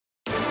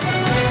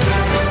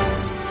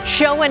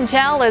Show and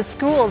tell as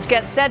schools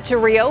get set to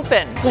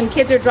reopen. When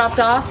kids are dropped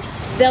off,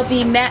 they'll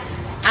be met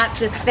at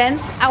the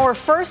fence. Our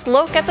first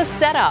look at the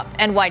setup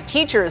and why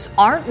teachers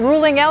aren't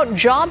ruling out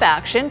job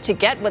action to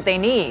get what they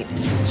need.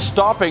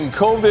 Stopping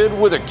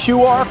COVID with a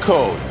QR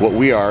code. What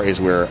we are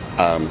is we're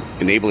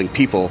enabling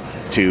people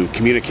to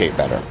communicate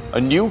better.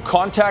 A new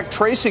contact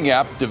tracing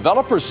app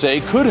developers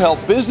say could help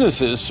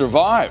businesses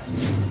survive.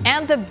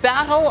 And the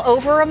battle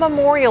over a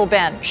memorial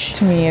bench.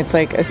 To me, it's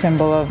like a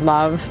symbol of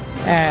love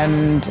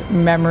and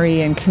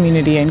memory and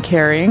community and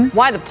caring.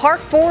 Why the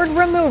park board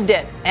removed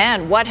it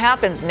and what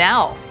happens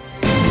now.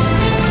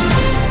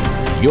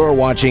 You're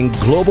watching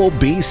Global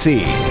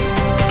BC.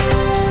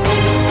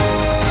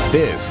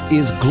 This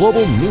is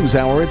Global News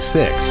Hour at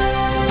 6.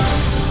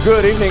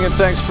 Good evening and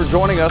thanks for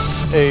joining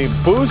us. A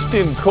boost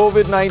in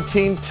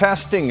COVID-19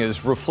 testing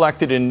is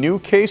reflected in new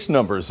case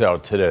numbers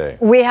out today.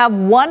 We have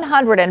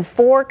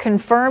 104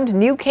 confirmed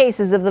new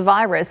cases of the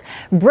virus,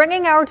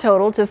 bringing our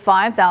total to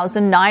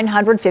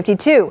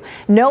 5,952.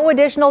 No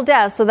additional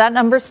deaths, so that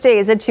number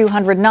stays at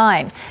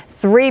 209.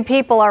 3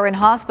 people are in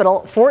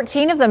hospital,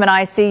 14 of them in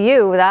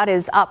ICU. That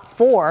is up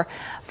 4.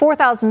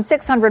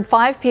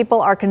 4,605 people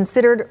are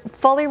considered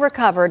fully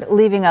recovered,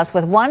 leaving us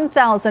with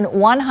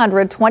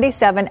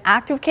 1,127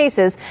 active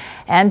cases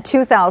and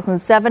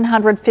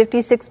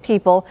 2,756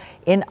 people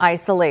in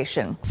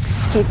isolation.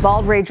 Keith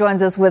Baldry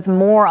joins us with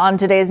more on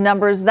today's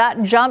numbers.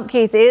 That jump,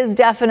 Keith, is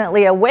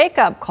definitely a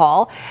wake-up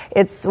call.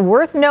 It's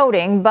worth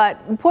noting,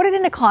 but put it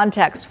into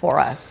context for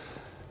us.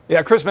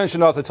 Yeah, Chris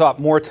mentioned off the top,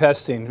 more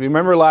testing.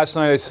 Remember last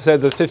night I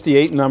said the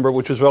 58 number,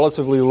 which was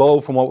relatively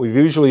low from what we've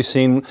usually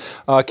seen,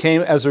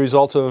 came as a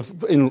result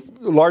of, in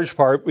large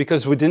part,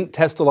 because we didn't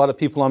test a lot of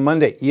people on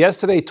Monday.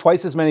 Yesterday,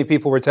 twice as many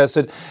people were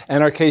tested,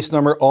 and our case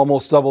number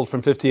almost doubled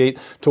from 58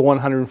 to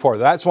 104.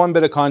 That's one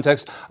bit of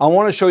context. I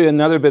want to show you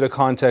another bit of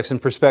context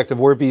and perspective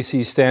where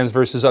BC stands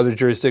versus other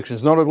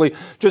jurisdictions, notably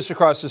just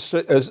across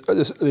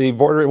the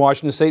border in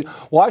Washington State.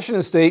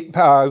 Washington State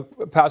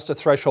passed a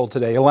threshold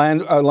today, a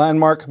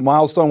landmark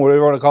milestone, whatever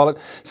you want to call it,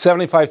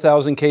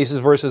 75,000 cases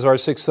versus our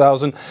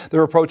 6,000.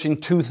 They're approaching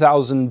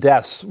 2,000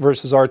 deaths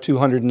versus our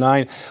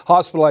 209.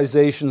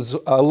 Hospitalizations,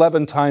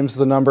 11 times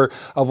the number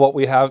of what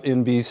we have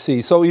in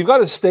BC. So you've got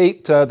a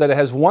state that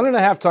has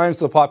 1.5 times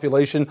the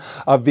population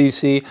of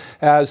BC,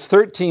 has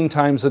 13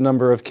 times the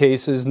number of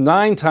cases,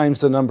 9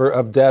 times the number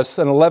of deaths,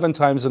 and 11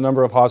 times the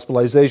number of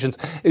hospitalizations.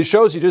 It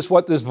shows you just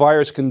what this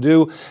virus can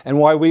do and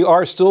why we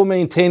are still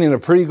maintaining a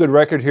pretty good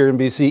record here in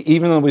BC,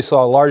 even though we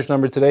saw a large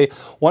number today.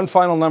 One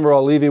final number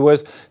I'll leave you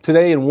with.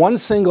 Today, in one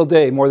single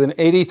day, more than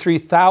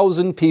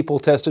 83,000 people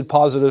tested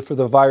positive for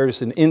the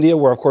virus in India,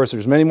 where, of course,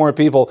 there's many more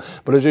people,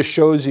 but it just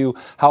shows you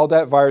how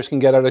that virus can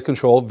get out of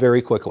control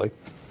very quickly.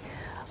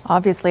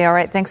 Obviously. All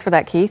right. Thanks for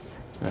that, Keith.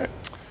 All right.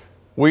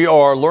 We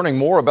are learning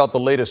more about the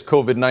latest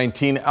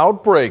COVID-19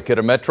 outbreak at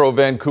a Metro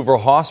Vancouver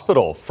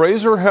hospital.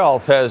 Fraser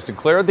Health has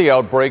declared the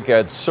outbreak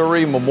at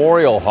Surrey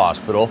Memorial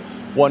Hospital.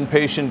 One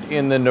patient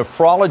in the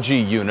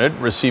nephrology unit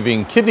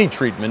receiving kidney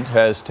treatment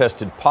has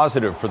tested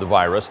positive for the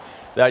virus.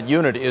 That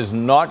unit is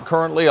not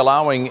currently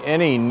allowing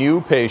any new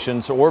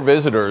patients or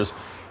visitors,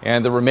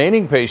 and the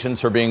remaining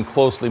patients are being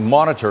closely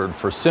monitored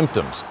for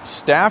symptoms.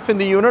 Staff in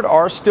the unit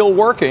are still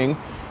working,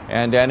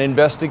 and an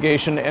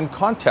investigation and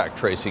contact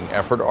tracing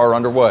effort are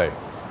underway.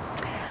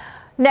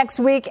 Next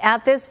week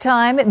at this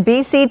time,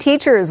 BC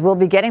teachers will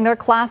be getting their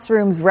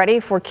classrooms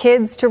ready for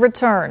kids to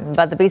return.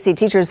 But the BC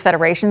Teachers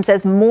Federation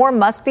says more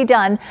must be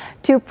done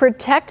to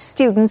protect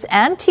students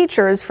and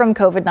teachers from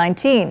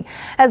COVID-19.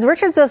 As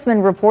Richard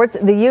Zussman reports,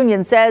 the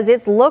union says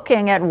it's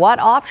looking at what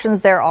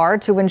options there are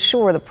to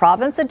ensure the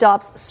province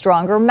adopts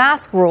stronger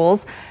mask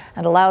rules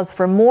and allows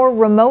for more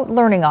remote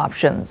learning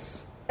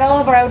options. All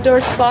of our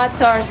outdoor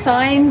spots are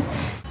signs.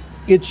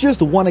 It's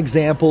just one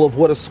example of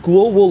what a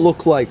school will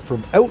look like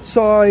from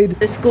outside.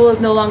 The school is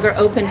no longer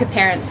open to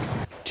parents.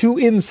 To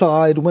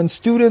inside when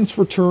students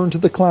return to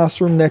the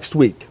classroom next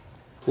week.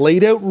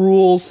 Laid out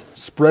rules,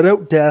 spread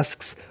out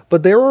desks,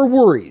 but there are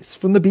worries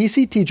from the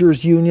BC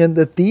Teachers Union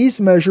that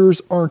these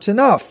measures aren't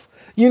enough.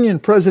 Union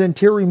President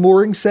Terry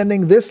Mooring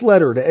sending this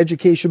letter to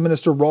Education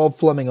Minister Rob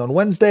Fleming on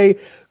Wednesday,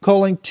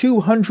 calling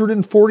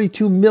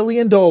 $242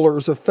 million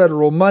of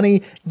federal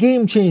money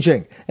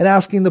game-changing and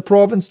asking the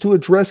province to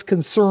address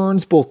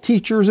concerns both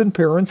teachers and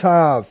parents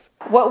have.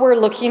 What we're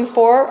looking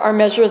for are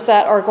measures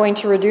that are going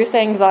to reduce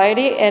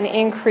anxiety and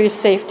increase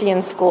safety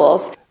in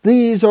schools.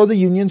 These are the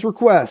union's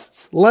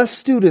requests: less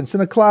students in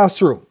a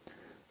classroom,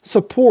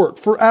 support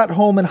for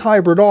at-home and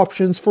hybrid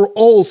options for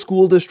all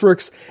school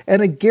districts, and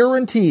a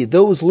guarantee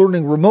those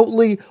learning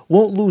remotely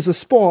won't lose a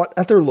spot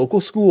at their local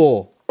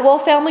school. While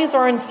families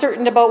are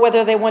uncertain about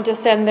whether they want to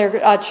send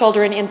their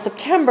children in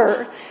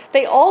September,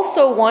 they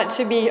also want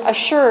to be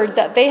assured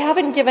that they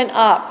haven't given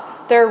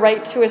up their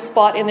right to a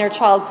spot in their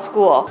child's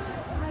school.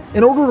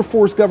 In order to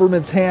force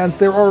government's hands,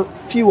 there are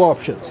few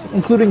options,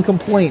 including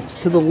complaints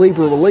to the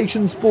Labour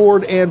Relations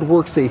Board and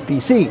WorkSafe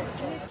BC.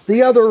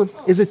 The other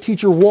is a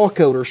teacher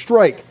walkout or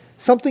strike,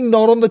 something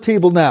not on the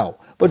table now,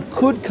 but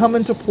could come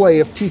into play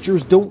if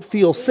teachers don't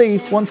feel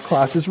safe once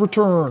classes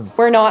return.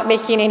 We're not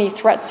making any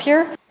threats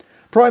here.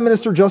 Prime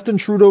Minister Justin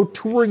Trudeau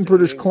touring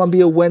British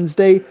Columbia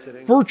Wednesday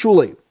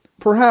virtually,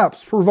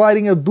 perhaps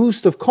providing a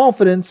boost of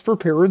confidence for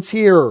parents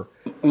here.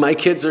 My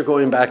kids are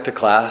going back to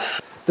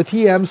class. The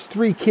PM's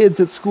 3 kids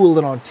at school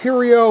in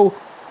Ontario,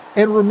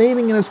 and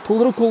remaining in his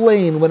political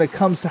lane when it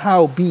comes to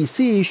how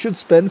BC should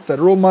spend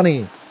federal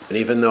money. And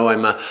even though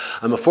I'm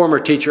a former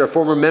teacher, a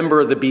former member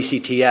of the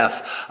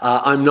BCTF,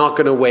 I'm not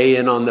going to weigh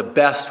in on the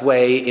best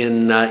way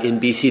in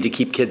BC to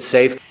keep kids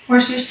safe.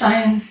 Where's your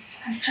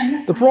science?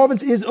 The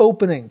province is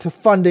opening to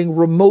funding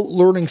remote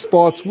learning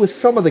spots with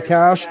some of the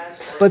cash,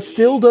 but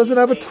still doesn't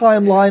have a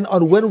timeline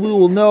on when we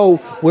will know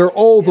where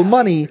all the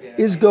money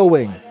is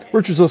going.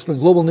 Richard Zussman,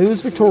 Global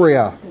News,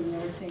 Victoria.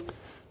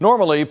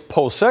 Normally,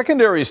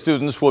 post-secondary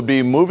students would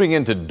be moving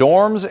into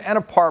dorms and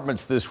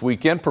apartments this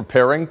weekend,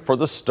 preparing for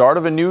the start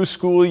of a new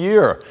school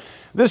year.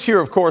 This year,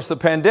 of course, the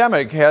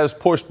pandemic has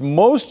pushed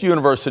most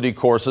university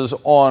courses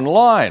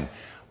online.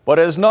 But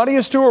as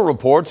Nadia Stewart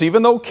reports,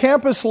 even though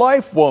campus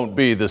life won't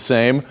be the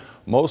same,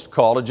 most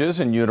colleges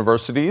and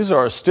universities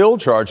are still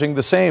charging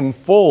the same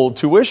full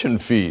tuition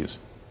fees.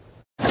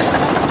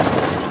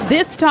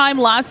 This time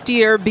last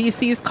year,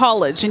 BC's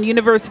college and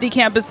university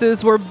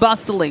campuses were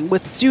bustling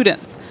with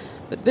students.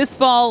 But this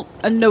fall,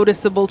 a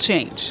noticeable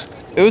change.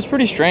 It was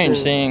pretty strange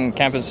seeing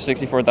campus of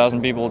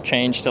 64,000 people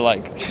change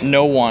to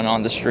no one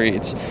on the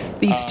streets.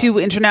 These 2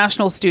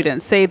 international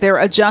students say they're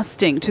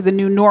adjusting to the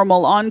new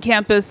normal on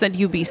campus at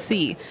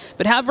UBC,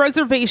 but have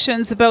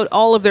reservations about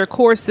all of their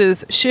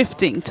courses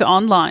shifting to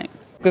online.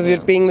 Because we're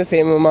paying the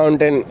same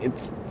amount and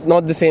it's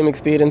not the same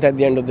experience at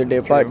the end of the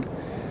day. True.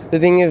 But the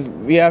thing is,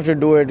 we have to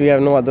do it. We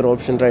have no other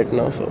option right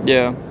now. So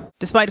yeah.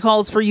 Despite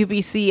calls for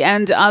UBC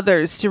and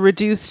others to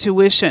reduce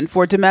tuition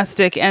for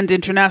domestic and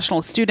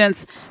international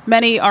students,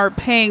 many are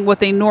paying what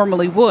they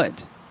normally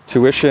would.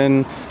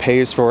 Tuition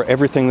pays for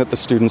everything that the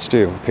students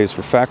do. Pays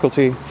for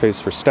faculty,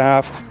 pays for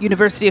staff.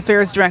 University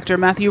Affairs Director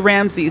Matthew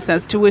Ramsey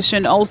says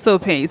tuition also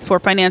pays for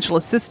financial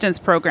assistance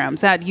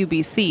programs at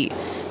UBC.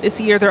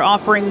 This year they're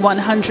offering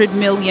 $100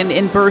 million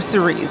in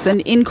bursaries,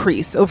 an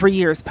increase over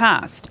years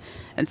past.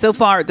 And so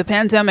far, the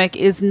pandemic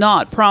is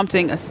not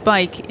prompting a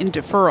spike in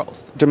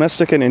deferrals.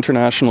 Domestic and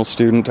international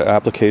student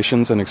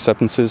applications and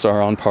acceptances are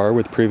on par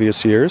with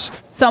previous years.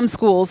 Some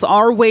schools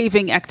are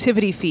waiving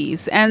activity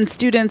fees, and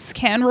students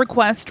can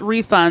request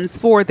refunds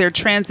for their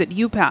transit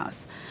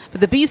UPass.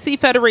 But the BC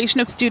Federation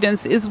of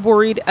Students is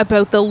worried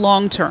about the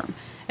long term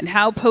and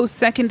how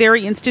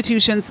post-secondary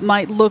institutions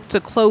might look to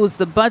close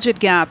the budget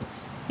gap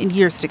in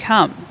years to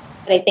come.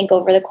 I think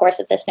over the course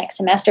of this next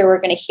semester, we're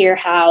going to hear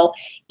how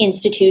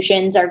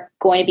institutions are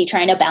going to be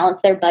trying to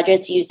balance their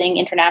budgets using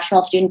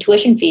international student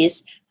tuition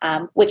fees,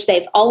 which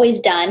they've always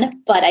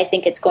done, but I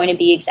think it's going to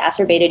be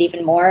exacerbated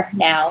even more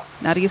now.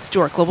 Nadia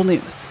Stewart, Global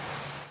News.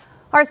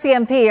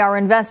 RCMP are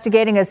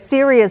investigating a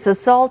serious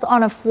assault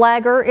on a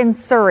flagger in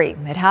Surrey.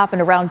 It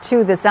happened around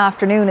 2 this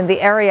afternoon in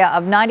the area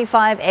of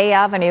 95A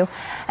Avenue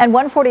and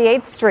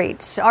 148th Street.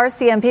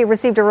 RCMP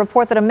received a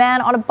report that a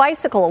man on a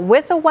bicycle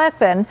with a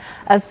weapon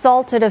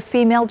assaulted a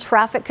female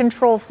traffic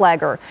control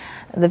flagger.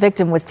 The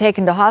victim was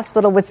taken to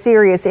hospital with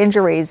serious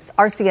injuries.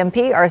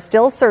 RCMP are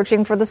still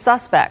searching for the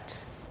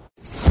suspect.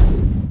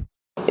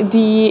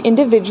 The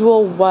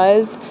individual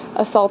was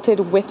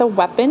assaulted with a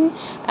weapon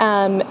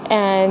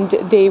and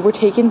they were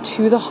taken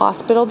to the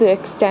hospital. The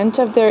extent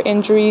of their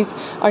injuries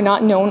are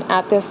not known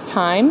at this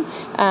time.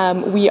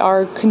 We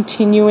are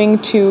continuing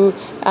to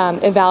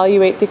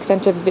evaluate the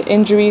extent of the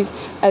injuries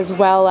as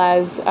well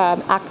as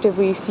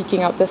actively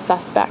seeking out the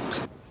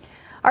suspect.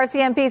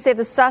 RCMP say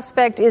the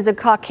suspect is a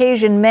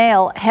Caucasian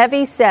male,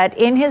 heavy-set,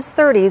 in his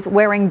 30s,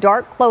 wearing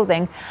dark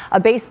clothing, a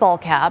baseball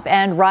cap,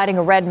 and riding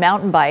a red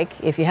mountain bike.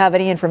 If you have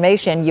any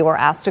information, you are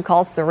asked to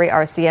call Surrey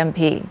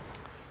RCMP.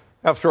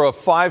 After a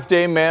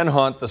 5-day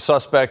manhunt, the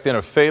suspect in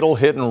a fatal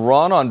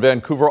hit-and-run on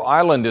Vancouver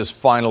Island is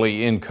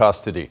finally in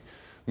custody.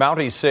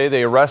 Mounties say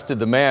they arrested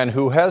the man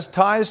who has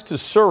ties to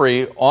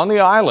Surrey on the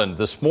island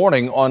this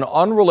morning on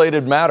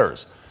unrelated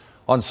matters.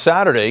 On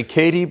Saturday,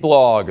 Katie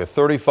Blogg, a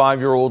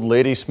 35-year-old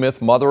Ladysmith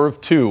mother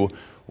of 2,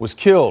 was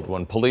killed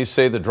when police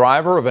say the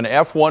driver of an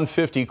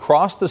F-150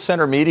 crossed the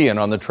center median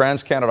on the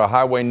Trans-Canada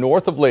Highway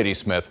north of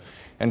Ladysmith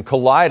and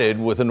collided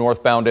with a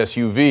northbound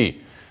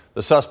SUV.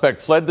 The suspect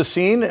fled the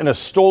scene in a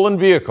stolen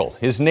vehicle.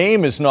 His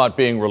name is not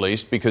being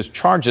released because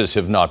charges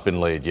have not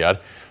been laid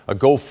yet. A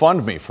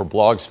GoFundMe for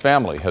Blogg's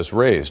family has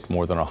raised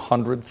more than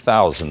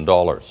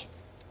 $100,000.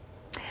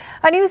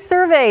 A new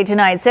survey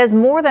tonight says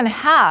more than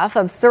half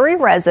of Surrey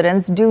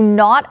residents do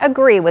not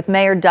agree with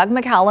Mayor Doug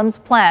McCallum's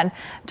plan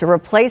to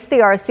replace the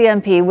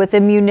RCMP with a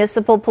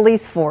municipal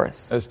police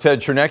force. As Ted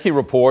Chernecki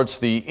reports,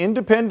 the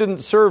independent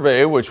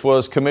survey, which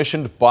was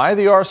commissioned by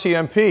the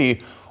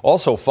RCMP,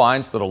 also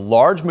finds that a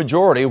large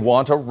majority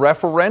want a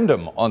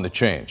referendum on the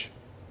change.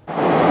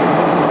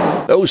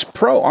 Those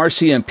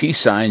pro-RCMP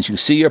signs you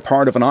see are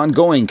part of an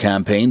ongoing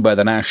campaign by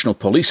the National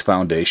Police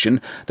Foundation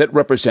that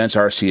represents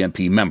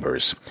RCMP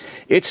members.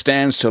 It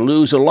stands to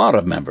lose a lot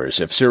of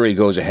members if Surrey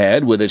goes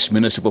ahead with its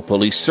municipal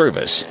police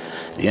service.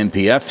 The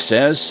NPF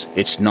says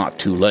it's not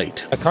too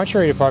late.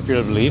 Contrary to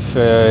popular belief,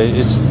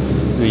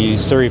 the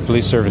Surrey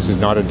Police Service is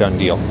not a done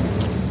deal.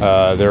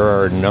 There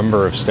are a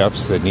number of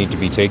steps that need to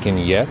be taken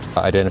yet.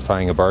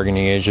 Identifying a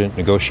bargaining agent,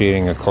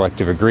 negotiating a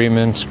collective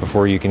agreement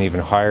before you can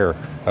even hire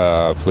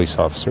a police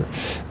officer.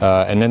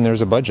 And then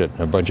there's a budget.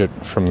 A budget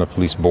from the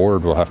police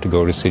board will have to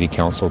go to City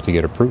Council to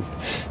get approved.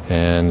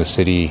 And the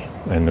city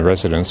and the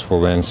residents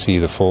will then see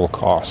the full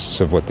costs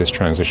of what this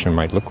transition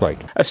might look like.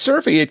 A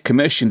survey it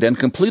commissioned and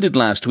completed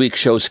last week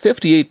shows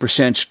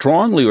 58%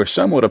 strongly or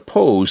somewhat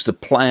oppose the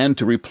plan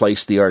to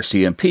replace the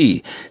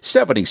RCMP.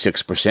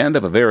 76%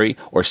 have a very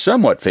or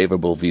somewhat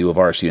favorable view of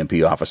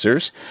RCMP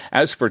officers.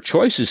 As for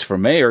choices for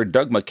mayor,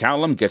 Doug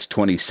McCallum gets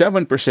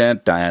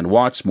 27%, Diane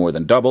Watts more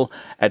than double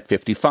at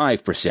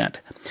 55%.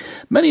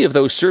 Many of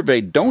those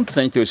surveyed don't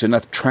think there's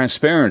enough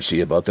transparency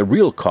about the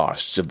real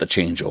costs of the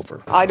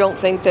changeover. I don't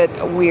think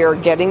that we are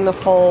getting the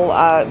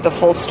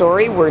full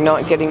story. We're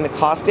not getting the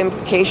cost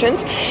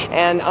implications,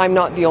 and I'm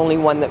not the only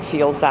one that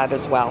feels that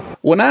as well.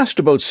 When asked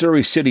about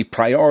Surrey City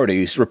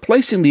priorities,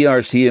 replacing the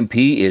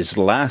RCMP is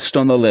last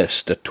on the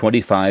list at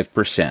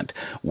 25%,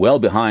 well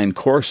behind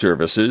core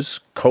services,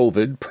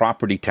 COVID,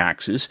 property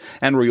taxes,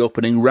 and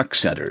reopening rec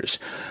centres.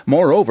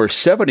 Moreover,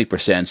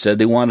 70% said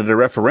they wanted a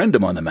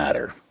referendum on the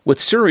matter. With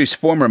Surrey's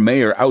former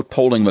mayor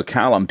outpolling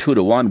McCallum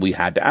 2-1, we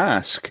had to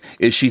ask,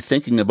 is she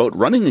thinking about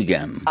running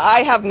again?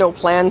 I have no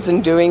plans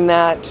in doing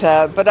that,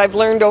 but I've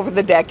learned over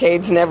the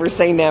decades, never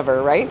say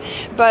never, right?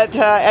 But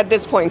at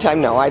this point in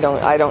time, no, I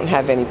don't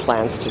have any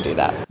plans to do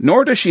that.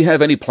 Nor does she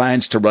have any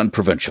plans to run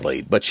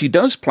provincially, but she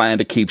does plan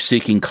to keep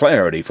seeking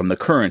clarity from the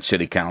current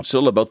City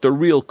Council about the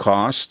real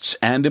costs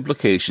and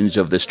implications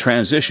of this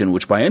transition,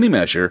 which by any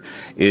measure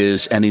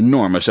is an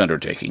enormous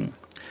undertaking.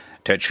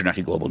 Ted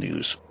Chernecki, Global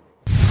News.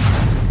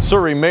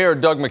 Surrey Mayor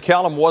Doug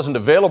McCallum wasn't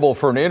available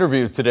for an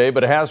interview today,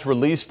 but has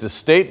released a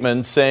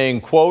statement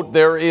saying, quote,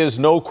 "There is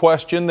no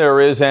question there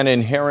is an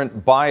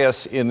inherent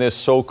bias in this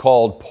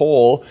so-called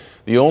poll.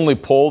 The only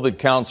poll that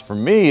counts for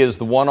me is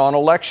the one on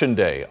Election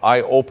Day.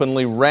 I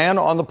openly ran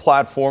on the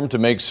platform to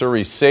make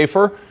Surrey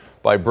safer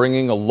by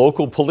bringing a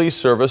local police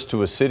service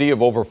to a city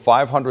of over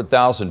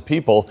 500,000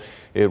 people.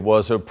 It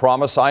was a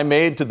promise I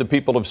made to the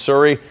people of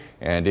Surrey,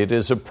 and it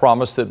is a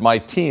promise that my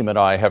team and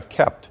I have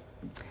kept."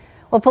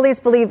 Well, police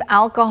believe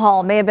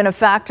alcohol may have been a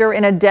factor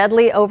in a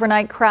deadly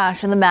overnight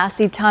crash in the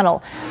Massey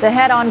Tunnel. The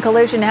head-on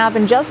collision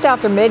happened just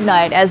after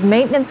midnight as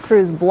maintenance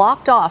crews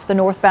blocked off the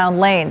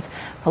northbound lanes.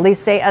 Police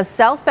say a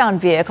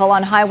southbound vehicle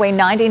on Highway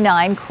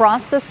 99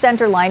 crossed the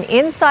center line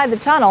inside the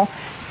tunnel,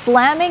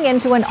 slamming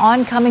into an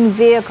oncoming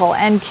vehicle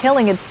and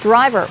killing its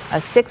driver,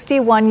 a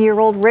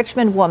 61-year-old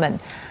Richmond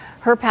woman.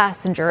 Her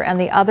passenger and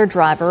the other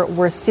driver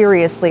were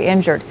seriously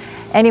injured.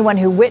 Anyone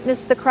who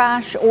witnessed the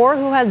crash or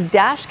who has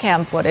dash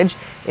cam footage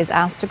is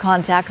asked to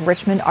contact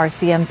Richmond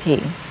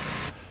RCMP.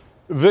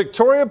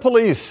 Victoria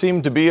Police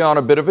seem to be on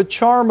a bit of a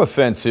charm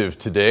offensive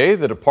today.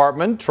 The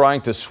department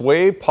trying to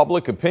sway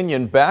public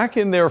opinion back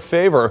in their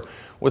favor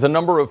with a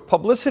number of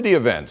publicity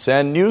events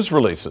and news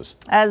releases.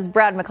 As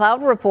Brad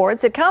McLeod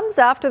reports, it comes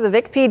after the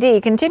Vic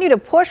PD continue to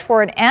push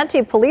for an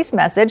anti-police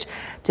message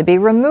to be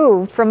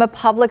removed from a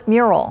public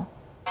mural.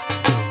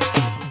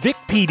 Vic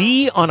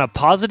PD on a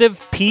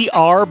positive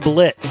PR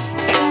blitz,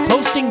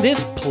 posting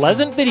this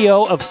pleasant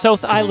video of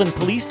South Island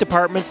Police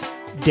Department's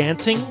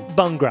dancing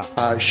Bhangra.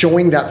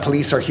 Showing that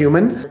police are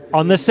human.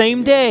 On the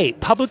same day,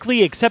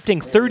 publicly accepting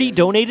 30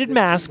 donated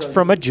masks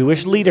from a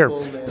Jewish leader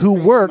who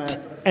worked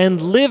and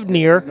lived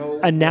near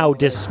a now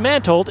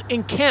dismantled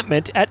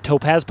encampment at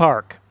Topaz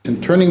Park.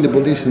 And turning the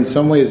police in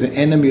some ways an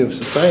enemy of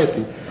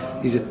society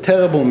is a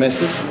terrible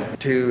message.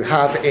 To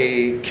have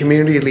a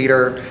community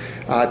leader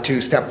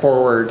to step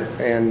forward,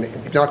 and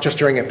not just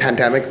during a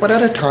pandemic, but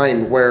at a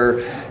time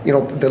where,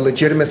 the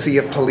legitimacy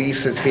of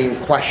police is being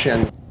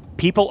questioned.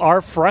 People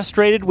are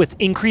frustrated with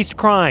increased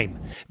crime,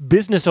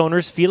 business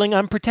owners feeling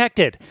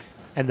unprotected,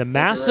 and the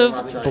massive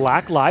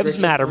Black Lives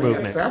Matter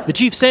movement. The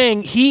chief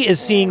saying he is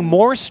seeing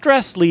more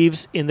stress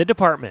leaves in the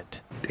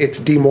department. It's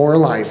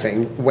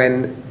demoralizing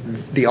when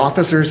the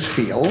officers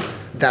feel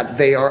that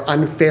they are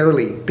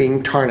unfairly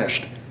being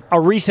tarnished. A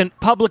recent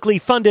publicly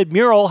funded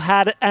mural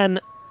had an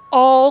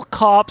 "All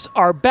cops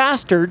are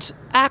bastards"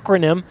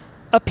 acronym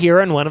appear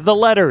in one of the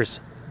letters.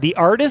 The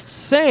artists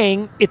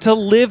saying it's a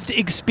lived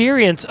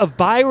experience of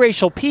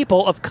biracial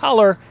people of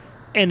color,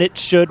 and it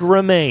should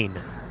remain.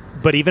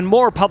 But even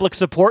more public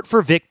support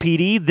for Vic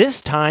PD, this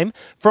time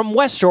from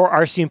West Shore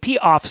RCMP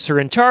officer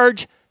in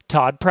charge,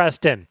 Todd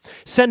Preston,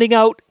 sending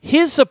out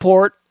his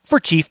support for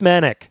Chief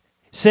Manick,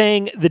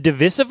 saying the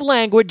divisive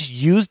language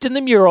used in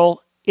the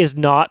mural is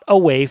not a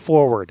way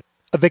forward.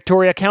 A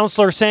Victoria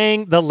councillor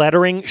saying the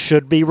lettering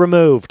should be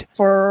removed.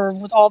 For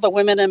all the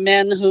women and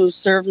men who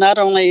serve not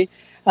only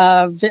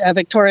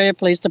Victoria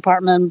Police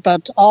Department,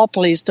 but all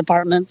police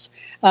departments,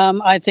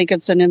 I think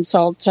it's an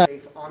insult.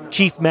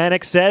 Chief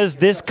Mannix says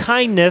this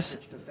kindness,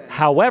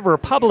 however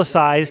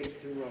publicized,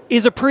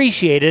 is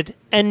appreciated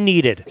and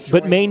needed,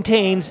 but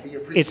maintains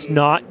it's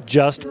not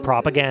just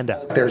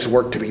propaganda. There's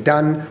work to be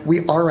done.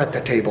 We are at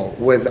the table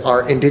with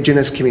our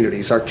Indigenous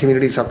communities, our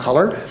communities of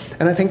color,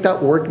 and I think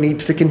that work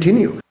needs to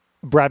continue.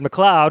 Brad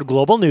McLeod,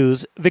 Global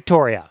News,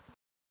 Victoria.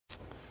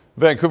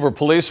 Vancouver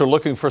police are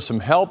looking for some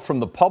help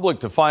from the public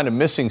to find a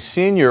missing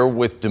senior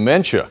with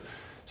dementia.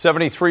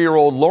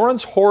 73-year-old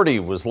Lawrence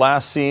Horty was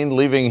last seen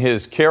leaving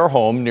his care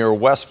home near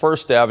West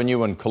 1st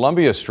Avenue and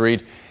Columbia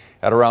Street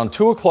at around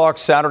 2 o'clock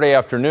Saturday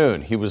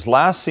afternoon. He was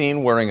last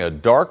seen wearing a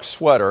dark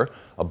sweater,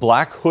 a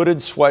black hooded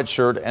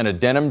sweatshirt, and a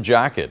denim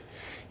jacket.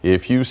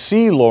 If you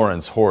see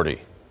Lawrence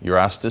Horty, you're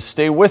asked to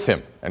stay with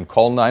him and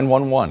call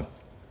 911.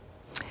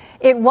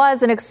 It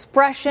was an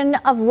expression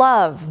of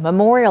love,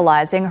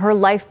 memorializing her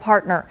life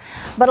partner.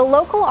 But a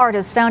local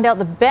artist found out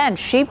the bench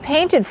she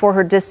painted for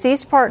her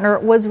deceased partner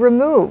was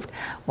removed.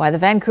 Why the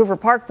Vancouver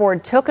Park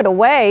Board took it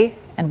away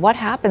and what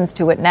happens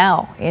to it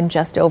now in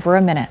just over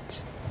a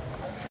minute.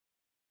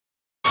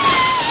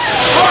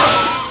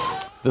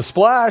 The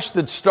splash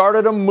that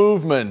started a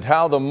movement,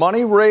 how the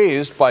money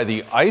raised by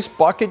the Ice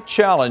Bucket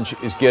Challenge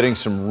is getting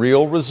some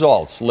real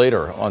results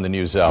later on the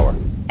News Hour.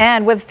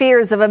 And with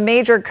fears of a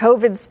major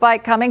COVID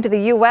spike coming to the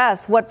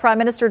U.S., what Prime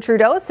Minister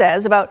Trudeau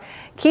says about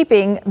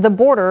keeping the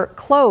border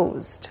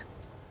closed.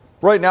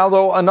 Right now,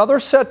 though, another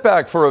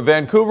setback for a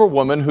Vancouver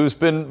woman who's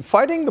been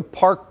fighting the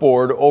park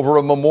board over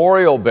a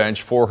memorial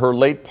bench for her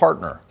late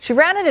partner. She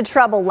ran into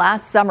trouble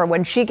last summer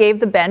when she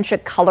gave the bench a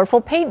colorful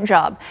paint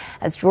job.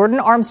 As Jordan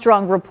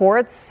Armstrong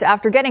reports,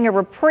 after getting a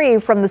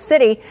reprieve from the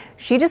city,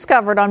 she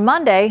discovered on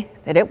Monday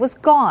that it was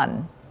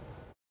gone.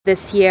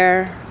 This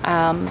year,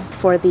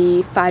 for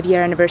the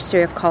 5-year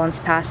anniversary of Colin's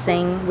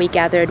passing, we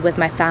gathered with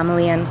my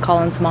family and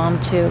Colin's mom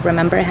to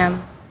remember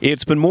him.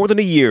 It's been more than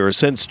a year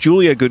since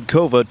Julia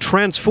Gudkova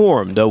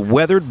transformed a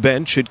weathered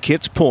bench at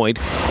Kitts Point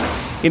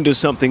into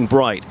something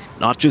bright.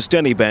 Not just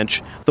any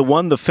bench, the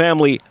one the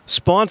family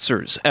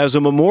sponsors as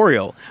a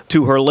memorial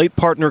to her late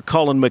partner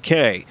Colin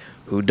McKay,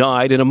 who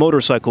died in a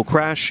motorcycle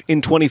crash in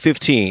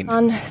 2015.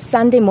 On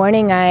Sunday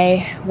morning,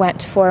 I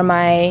went for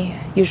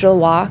my usual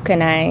walk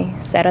and I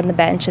sat on the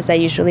bench as I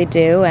usually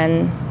do.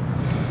 And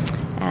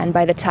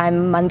by the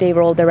time Monday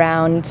rolled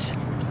around,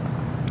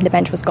 the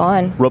bench was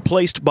gone.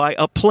 Replaced by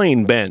a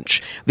plain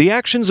bench. The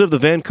actions of the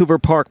Vancouver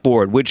Park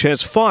Board, which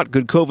has fought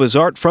Gudkova's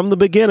art from the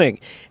beginning,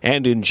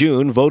 and in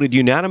June voted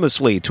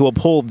unanimously to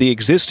uphold the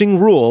existing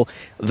rule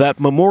that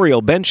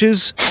memorial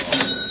benches,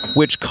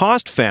 which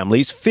cost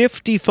families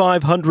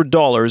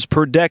 $5,500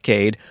 per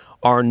decade,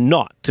 are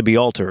not to be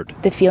altered.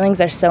 The feelings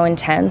are so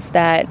intense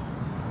that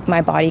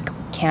my body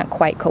can't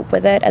quite cope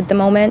with it at the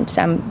moment.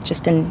 I'm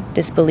just in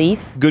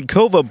disbelief.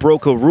 Gudkova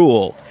broke a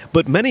rule,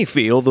 but many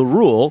feel the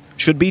rule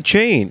should be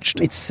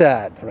changed. It's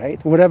sad,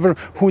 right?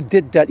 Who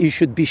did that, you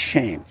should be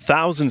shamed.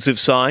 Thousands have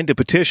signed a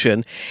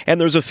petition, and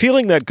there's a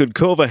feeling that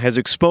Gudkova has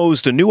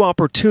exposed a new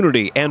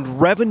opportunity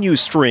and revenue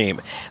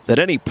stream that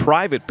any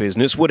private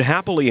business would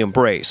happily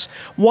embrace.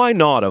 Why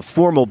not a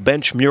formal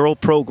bench mural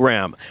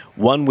program,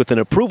 one with an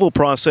approval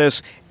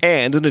process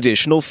and an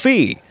additional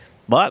fee?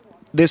 But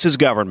this is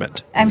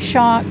government. I'm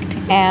shocked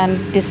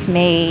and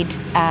dismayed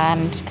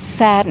and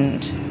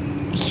saddened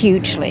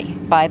hugely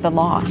by the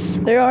loss.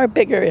 There are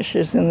bigger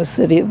issues in the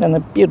city than a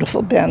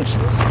beautiful bench.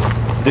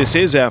 This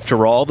is,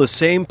 after all, the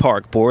same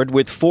park board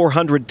with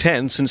 400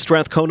 tents in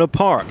Strathcona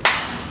Park.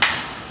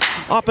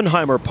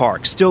 Oppenheimer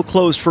Park still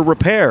closed for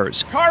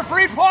repairs.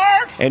 Car-free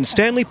park! And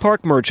Stanley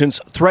Park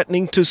merchants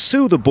threatening to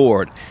sue the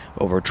board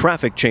over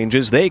traffic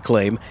changes they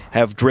claim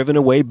have driven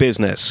away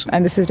business.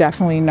 And this is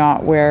definitely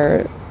not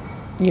where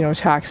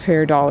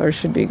taxpayer dollars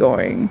should be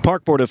going.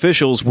 Park board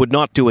officials would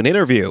not do an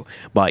interview.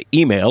 By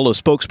email, a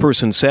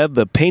spokesperson said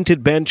the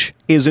painted bench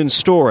is in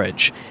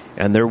storage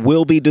and there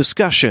will be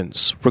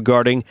discussions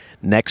regarding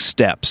next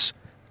steps.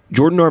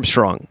 Jordan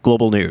Armstrong,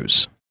 Global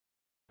News.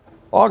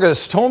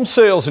 August home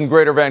sales in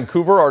Greater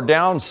Vancouver are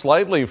down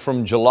slightly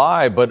from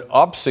July, but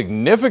up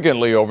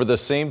significantly over the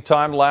same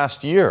time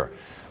last year.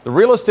 The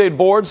Real Estate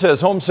Board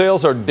says home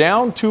sales are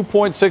down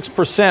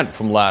 2.6%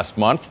 from last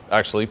month.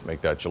 Actually,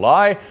 make that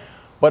July.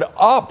 But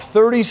up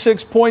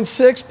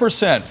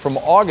 36.6% from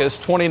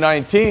August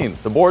 2019.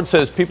 The board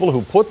says people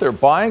who put their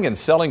buying and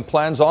selling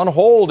plans on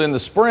hold in the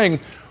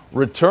spring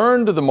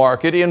returned to the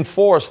market in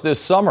force this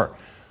summer.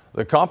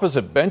 The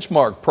composite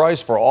benchmark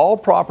price for all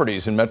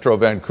properties in Metro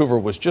Vancouver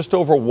was just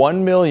over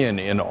 $1 million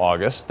in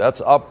August.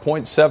 That's up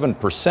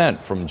 0.7%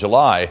 from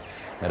July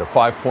and a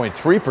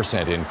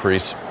 5.3%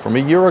 increase from a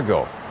year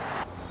ago.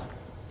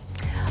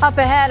 Up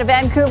ahead, a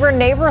Vancouver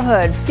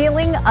neighborhood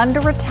feeling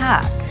under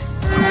attack.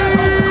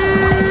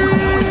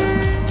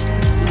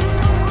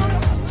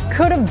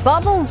 Could a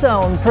bubble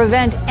zone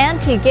prevent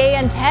anti-gay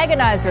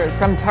antagonizers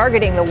from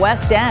targeting the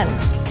West End?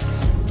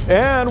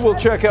 And we'll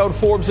check out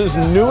Forbes'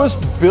 newest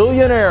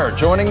billionaire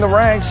joining the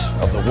ranks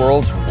of the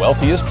world's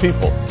wealthiest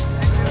people.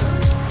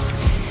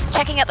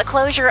 Checking out the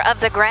closure of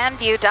the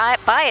Grandview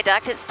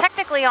Viaduct. It's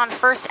technically on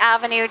First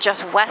Avenue,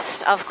 just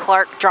west of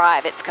Clark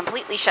Drive. It's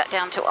completely shut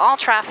down to all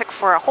traffic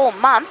for a whole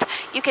month.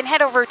 You can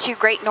head over to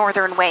Great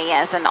Northern Way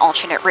as an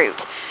alternate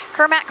route.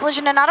 Kermac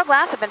Collision and Auto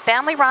Glass have been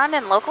family-run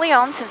and locally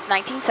owned since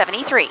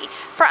 1973.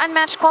 For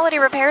unmatched quality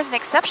repairs and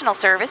exceptional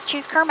service,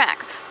 choose Kermac.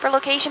 For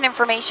location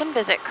information,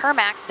 visit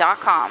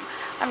kermac.com.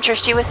 I'm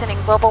Trish Jewison in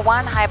Global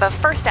One, high above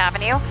First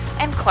Avenue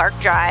and Clark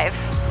Drive.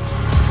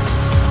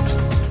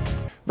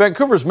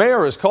 Vancouver's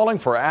mayor is calling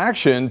for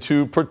action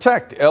to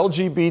protect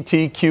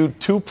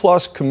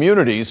LGBTQ2+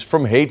 communities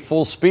from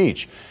hateful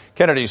speech.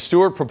 Kennedy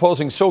Stewart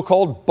proposing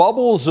so-called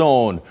bubble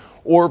zone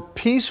or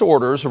peace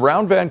orders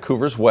around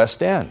Vancouver's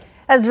West End.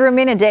 As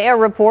Rumina Daya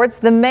reports,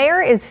 the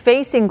mayor is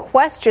facing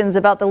questions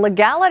about the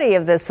legality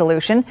of this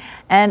solution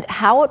and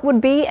how it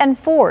would be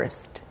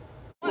enforced.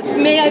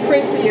 May I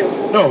pray for you?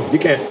 No, you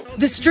can't.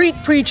 The street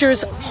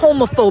preacher's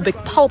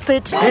homophobic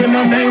pulpit. In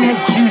the name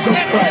of Jesus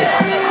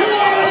Christ.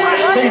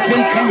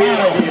 Satan, come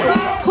out of here.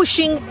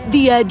 Pushing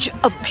the edge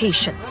of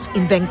patience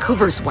in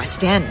Vancouver's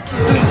West End.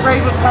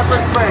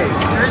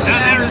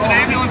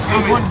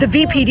 The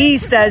VPD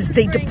says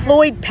they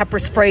deployed pepper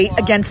spray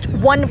against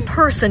one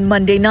person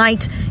Monday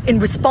night in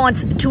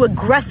response to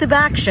aggressive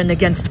action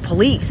against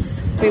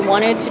police. We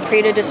wanted to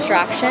create a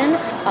distraction,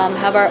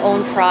 have our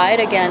own pride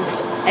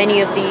against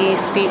any of the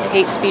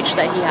hate speech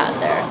that he had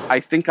there.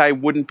 I think I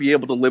wouldn't be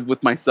able to live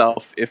with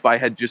myself if I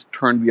had just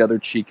turned the other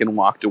cheek and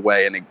walked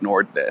away and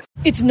ignored this.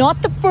 It's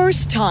not the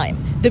first time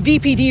the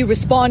VPD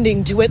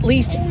responding to at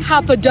least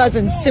half a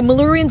dozen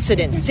similar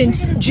incidents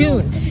since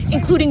June,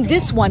 including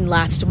this one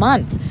last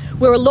month,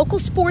 where a local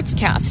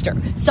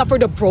sportscaster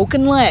suffered a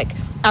broken leg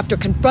after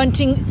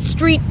confronting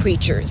street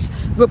preachers,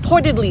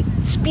 reportedly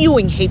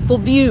spewing hateful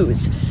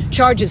views.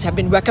 Charges have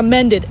been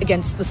recommended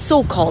against the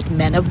so-called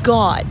men of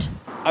God.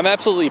 I'm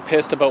absolutely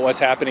pissed about what's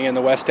happening in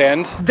the West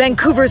End.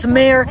 Vancouver's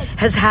mayor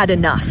has had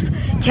enough.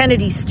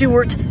 Kennedy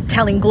Stewart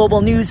telling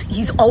Global News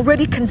he's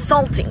already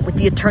consulting with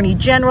the Attorney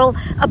General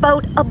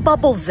about a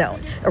bubble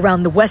zone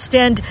around the West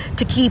End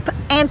to keep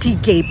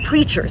anti-gay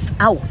preachers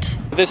out.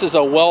 This is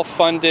a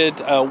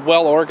well-funded,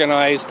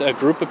 well-organized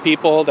group of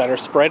people that are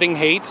spreading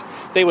hate.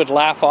 They would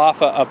laugh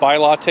off a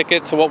bylaw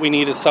ticket, so what we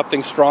need is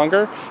something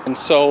stronger. And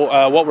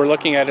so what we're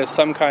looking at is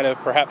some kind of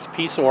perhaps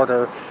peace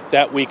order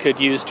that we could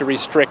use to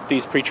restrict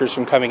these preachers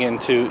from coming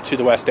into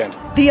the West End.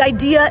 The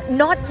idea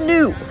not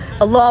new.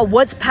 A law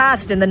was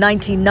passed in the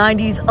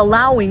 1990s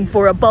allowing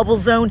for a bubble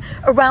zone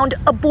around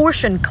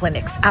abortion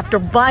clinics after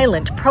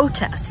violent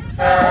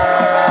protests.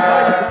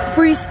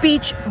 Free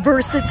speech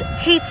versus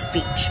hate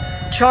speech.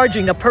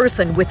 Charging a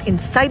person with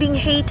inciting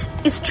hate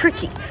is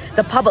tricky.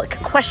 The public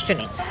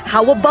questioning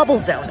how a bubble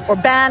zone or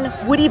ban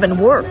would even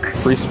work.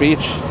 Free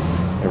speech.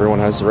 Everyone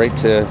has the right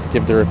to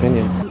give their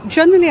opinion.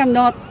 Generally, I'm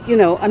not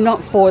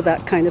for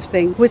that kind of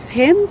thing. With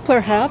him,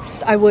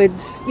 perhaps I would,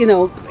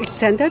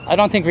 extend it. I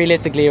don't think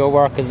realistically it will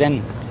work, because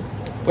then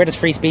where does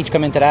free speech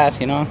come into that,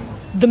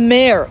 The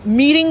mayor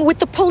meeting with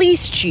the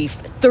police chief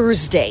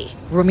Thursday.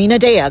 Rumina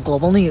Daya,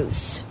 Global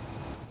News.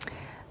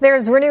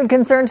 There's renewed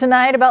concern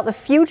tonight about the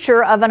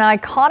future of an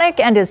iconic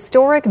and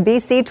historic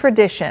BC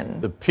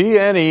tradition. The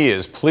PNE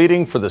is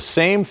pleading for the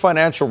same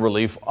financial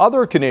relief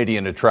other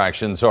Canadian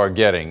attractions are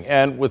getting.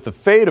 And with the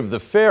fate of the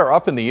fair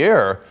up in the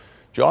air,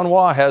 John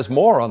Waugh has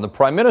more on the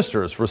Prime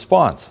Minister's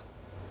response.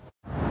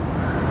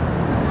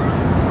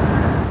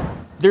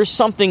 There's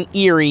something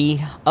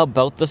eerie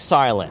about the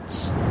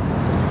silence.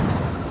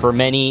 For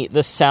many,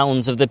 the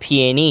sounds of the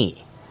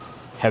PNE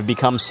have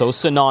become so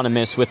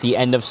synonymous with the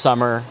end of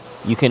summer,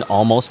 you can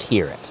almost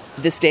hear it.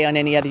 This day on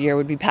any other year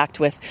would be packed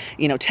with,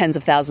 tens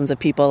of thousands of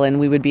people, and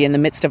we would be in the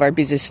midst of our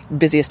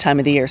busiest time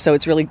of the year. So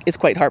it's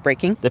quite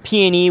heartbreaking. The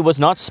PNE was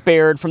not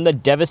spared from the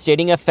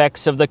devastating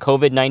effects of the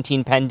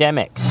COVID-19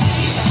 pandemic,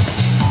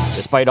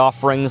 despite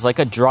offerings like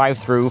a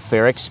drive-through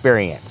fair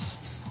experience.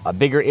 A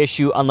bigger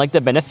issue, unlike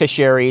the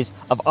beneficiaries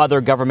of other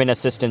government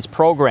assistance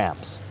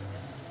programs.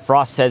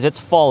 Frost says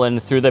it's fallen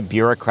through the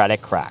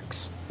bureaucratic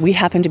cracks. We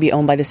happen to be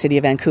owned by the City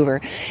of Vancouver,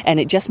 and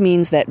it just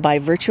means that by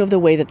virtue of the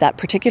way that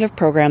particular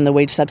program, the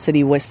wage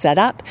subsidy, was set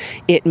up,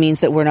 it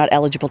means that we're not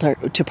eligible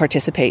to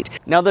participate.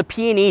 Now, the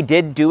PNE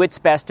did do its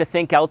best to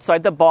think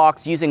outside the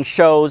box, using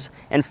shows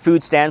and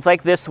food stands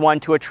like this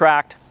one to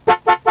attract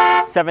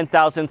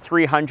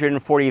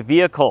 7,340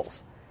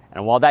 vehicles.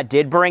 And while that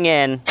did bring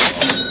in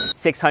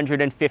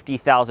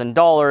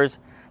 $650,000,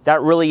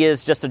 that really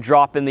is just a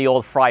drop in the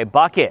old fry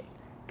bucket,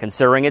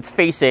 considering it's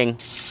facing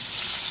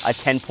a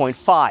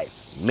 $10.5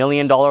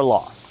 million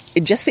loss.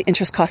 Just the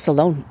interest costs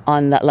alone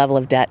on that level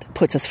of debt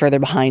puts us further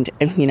behind.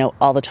 And,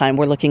 all the time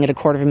we're looking at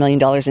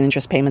 $250,000 in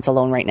interest payments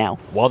alone right now.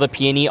 While the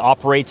PNE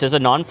operates as a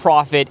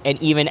nonprofit,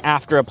 and even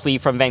after a plea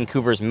from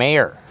Vancouver's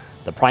mayor,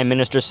 the Prime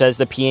Minister says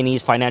the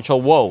PNE's financial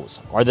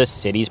woes are the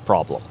city's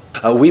problem.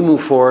 We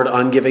move forward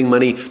on giving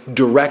money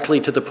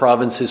directly to the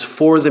provinces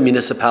for the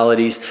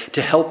municipalities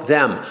to help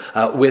them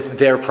with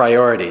their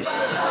priorities.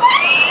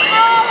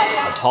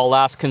 A tall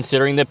ask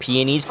considering the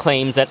PNE's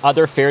claims that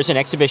other fairs and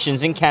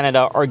exhibitions in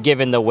Canada are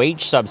given the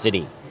wage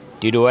subsidy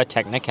due to a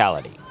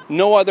technicality.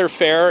 No other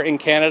fair in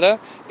Canada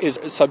is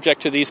subject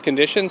to these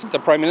conditions. The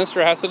Prime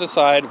Minister has to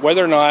decide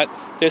whether or not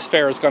this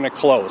fair is going to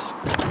close.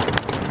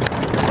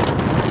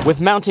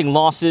 With mounting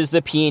losses,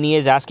 the PNE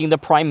is asking the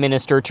Prime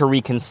Minister to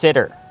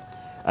reconsider,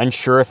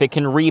 unsure if it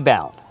can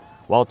rebound,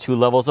 while two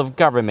levels of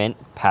government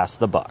pass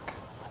the buck.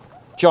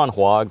 John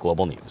Hua,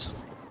 Global News.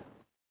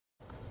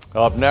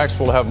 Up next,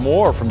 we'll have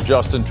more from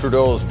Justin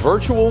Trudeau's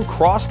virtual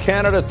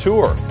cross-Canada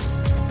tour.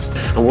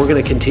 And we're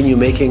going to continue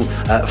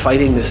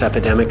fighting this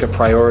epidemic a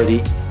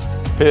priority.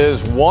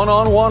 His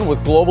one-on-one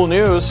with Global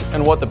News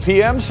and what the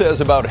PM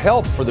says about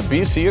help for the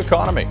BC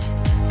economy.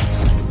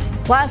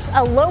 Plus,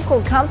 a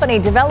local company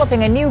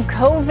developing a new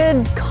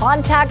COVID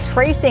contact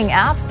tracing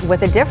app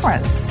with a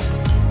difference.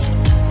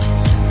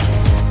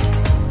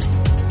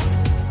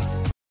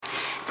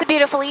 It's a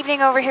beautiful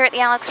evening over here at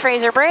the Alex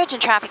Fraser Bridge,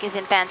 and traffic is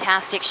in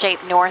fantastic shape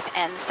north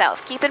and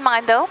south. Keep in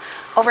mind, though,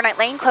 overnight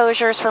lane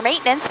closures for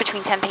maintenance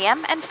between 10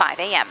 p.m. and 5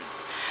 a.m.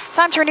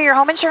 Time to renew your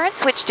home insurance.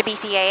 Switch to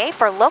BCAA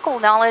for local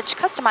knowledge,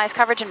 customized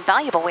coverage, and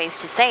valuable ways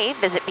to save.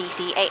 Visit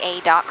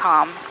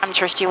bcaa.com. I'm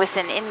Trish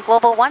Jewison in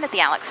Global One at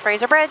the Alex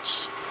Fraser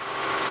Bridge.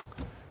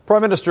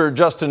 Prime Minister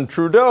Justin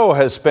Trudeau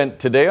has spent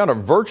today on a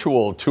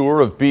virtual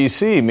tour of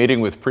BC, meeting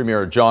with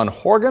Premier John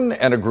Horgan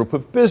and a group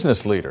of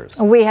business leaders.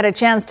 We had a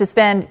chance to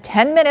spend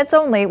 10 minutes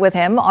only with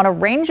him on a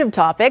range of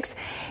topics,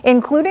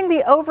 including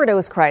the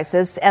overdose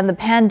crisis and the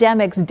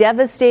pandemic's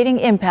devastating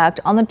impact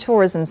on the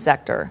tourism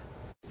sector.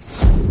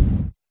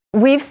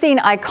 We've seen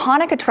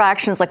iconic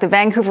attractions like the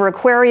Vancouver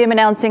Aquarium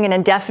announcing an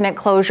indefinite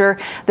closure.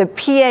 The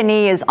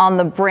PNE is on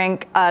the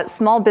brink.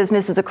 Small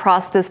businesses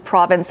across this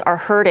province are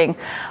hurting.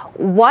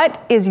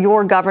 What is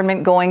your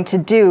government going to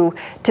do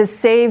to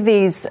save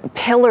these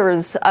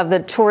pillars of the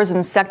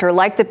tourism sector,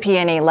 like the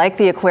PNE, like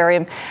the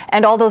aquarium,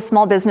 and all those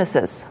small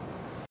businesses?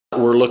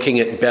 We're looking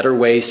at better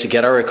ways to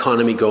get our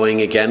economy going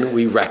again.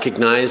 We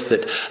recognize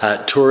that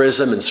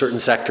tourism and certain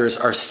sectors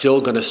are still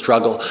going to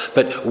struggle,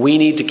 but we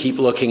need to keep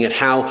looking at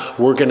how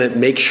we're going to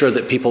make sure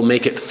that people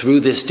make it through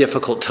this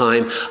difficult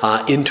time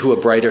into a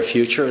brighter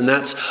future. And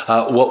that's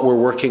what we're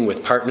working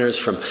with partners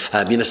from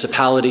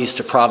municipalities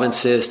to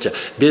provinces to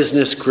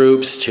business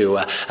groups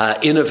to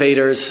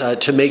innovators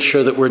to make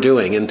sure that we're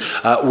doing. And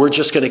we're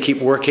just going to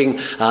keep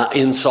working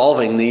in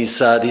solving these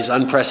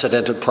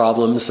unprecedented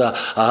problems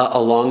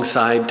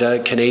alongside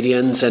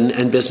Canadians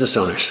and business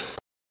owners.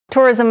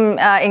 Tourism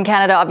in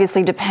Canada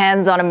obviously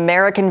depends on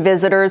American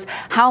visitors.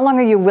 How long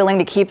are you willing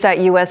to keep that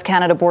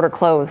U.S.-Canada border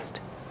closed?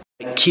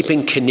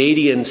 Keeping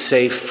Canadians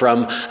safe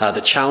from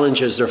the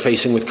challenges they're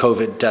facing with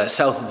COVID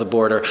south of the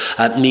border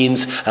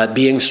means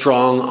being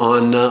strong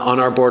on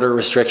our border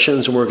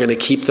restrictions, and we're going to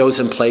keep those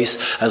in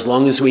place as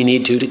long as we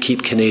need to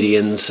keep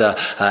Canadians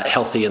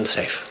healthy and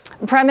safe.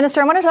 Prime Minister,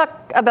 I want to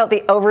talk about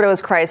the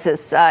overdose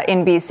crisis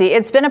in BC.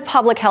 It's been a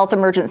public health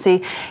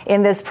emergency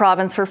in this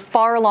province for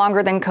far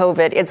longer than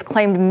COVID. It's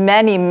claimed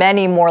many,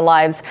 many more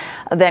lives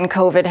than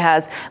COVID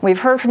has.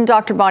 We've heard from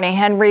Dr. Bonnie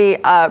Henry,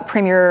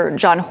 Premier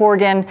John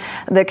Horgan,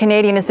 the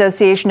Canadian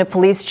Association of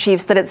Police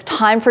Chiefs, that it's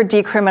time for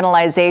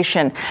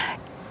decriminalization.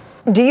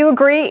 Do you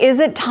agree? Is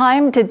it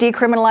time to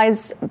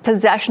decriminalize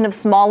possession of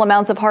small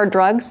amounts of hard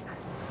drugs?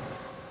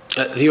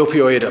 The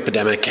opioid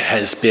epidemic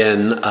has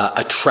been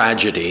a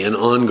tragedy, an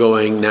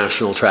ongoing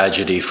national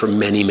tragedy for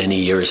many, many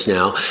years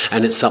now.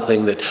 And it's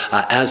something that,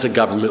 as a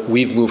government,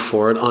 we've moved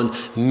forward on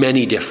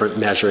many different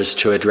measures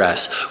to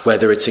address,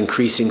 whether it's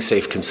increasing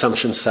safe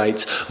consumption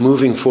sites,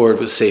 moving forward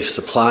with safe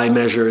supply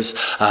measures,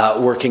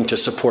 working to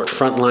support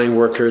frontline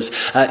workers,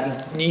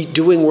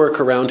 doing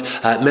work around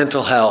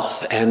mental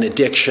health and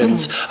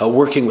addictions,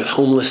 working with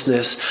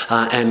homelessness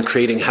and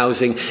creating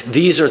housing.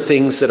 These are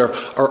things that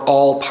are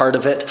all part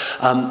of it.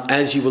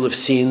 As you will have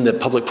seen, the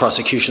Public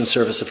Prosecution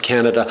Service of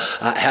Canada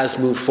has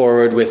moved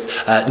forward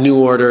with new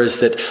orders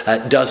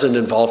that doesn't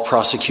involve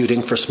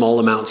prosecuting for small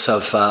amounts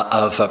of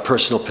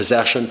personal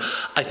possession.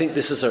 I think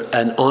this is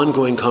an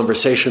ongoing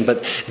conversation,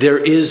 but there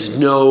is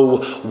no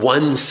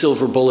one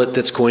silver bullet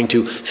that's going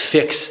to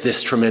fix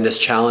this tremendous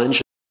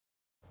challenge.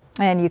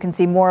 And you can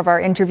see more of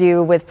our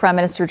interview with Prime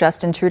Minister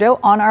Justin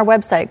Trudeau on our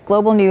website,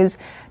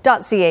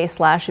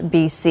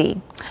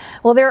 globalnews.ca/BC.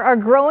 Well, there are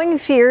growing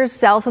fears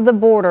south of the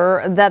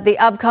border that the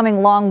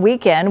upcoming long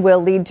weekend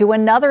will lead to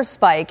another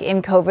spike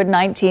in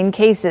COVID-19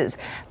 cases.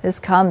 This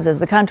comes as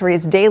the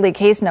country's daily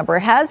case number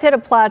has hit a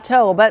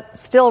plateau, but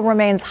still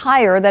remains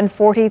higher than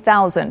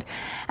 40,000.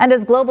 And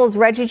as Global's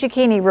Reggie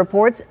Cicchini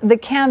reports, the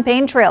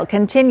campaign trail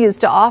continues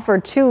to offer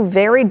two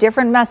very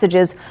different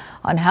messages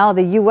on how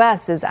the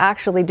U.S. is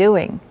actually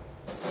doing.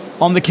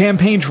 On the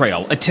campaign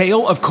trail, a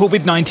tale of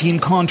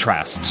COVID-19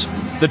 contrasts.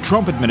 The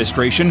Trump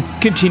administration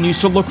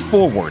continues to look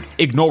forward,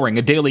 ignoring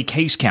a daily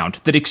case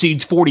count that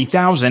exceeds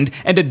 40,000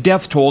 and a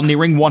death toll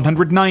nearing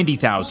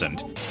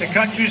 190,000. The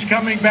country's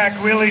coming back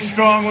really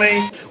strongly.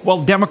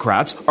 While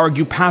Democrats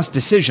argue past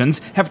decisions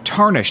have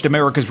tarnished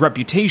America's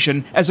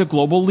reputation as a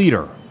global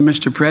leader.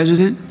 Mr.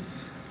 President,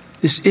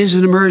 this is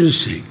an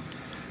emergency.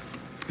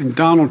 And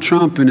Donald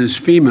Trump and his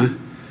FEMA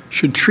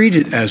should treat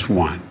it as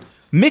one.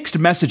 Mixed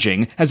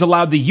messaging has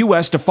allowed the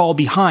U.S. to fall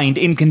behind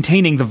in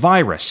containing the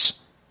virus.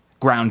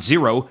 Ground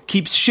zero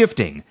keeps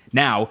shifting.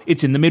 Now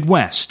it's in the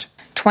Midwest.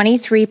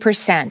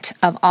 23%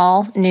 of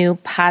all new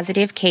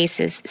positive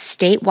cases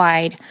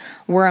statewide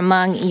were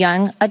among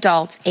young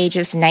adults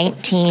ages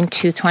 19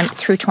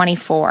 through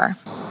 24.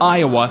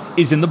 Iowa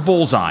is in the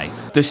bullseye.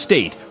 The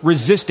state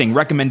resisting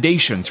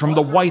recommendations from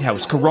the White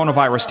House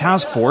Coronavirus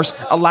Task Force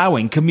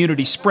allowing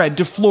community spread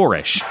to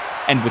flourish.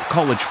 And with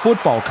college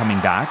football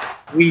coming back,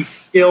 we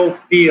still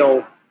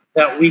feel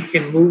that we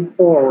can move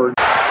forward.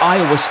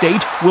 Iowa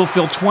State will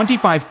fill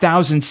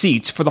 25,000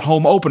 seats for the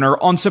home opener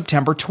on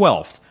September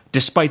 12th,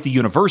 despite the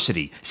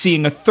university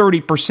seeing a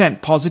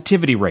 30%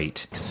 positivity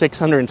rate.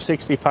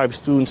 665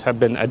 students have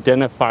been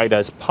identified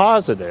as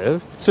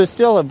positive, so it's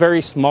still a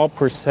very small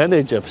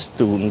percentage of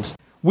students.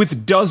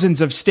 With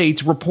dozens of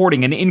states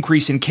reporting an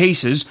increase in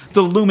cases,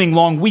 the looming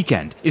long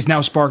weekend is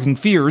now sparking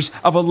fears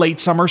of a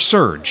late summer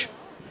surge.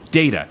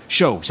 Data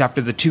shows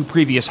after the 2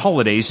 previous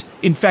holidays,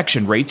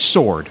 infection rates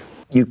soared.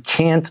 You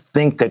can't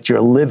think that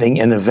you're living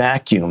in a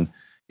vacuum.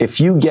 If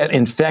you get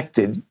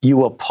infected,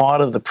 you are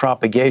part of the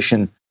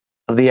propagation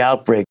of the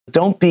outbreak.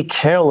 Don't be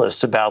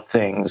careless about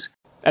things.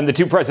 And the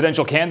 2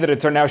 presidential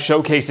candidates are now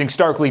showcasing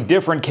starkly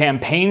different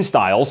campaign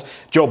styles.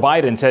 Joe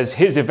Biden says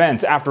his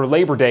events after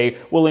Labor Day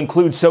will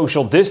include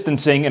social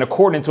distancing in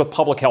accordance with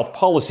public health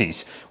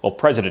policies, while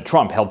President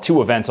Trump held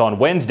 2 events on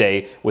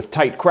Wednesday with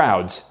tight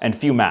crowds and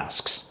few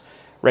masks.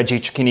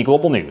 Reggie Cicchini,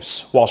 Global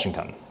News,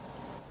 Washington.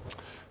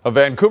 A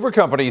Vancouver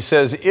company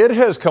says it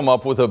has come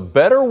up with a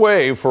better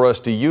way for us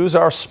to use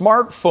our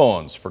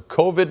smartphones for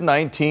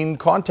COVID-19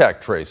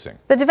 contact tracing.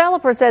 The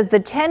developer says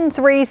the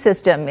 10-3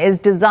 system is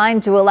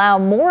designed to allow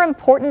more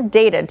important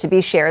data to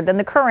be shared than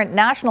the current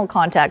national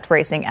contact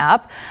tracing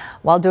app,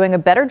 while doing a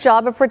better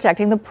job of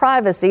protecting the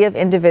privacy of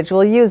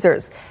individual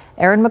users.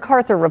 Aaron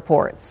MacArthur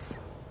reports.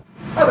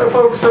 Hi there,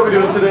 folks. How are we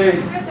doing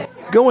today?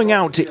 Going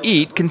out to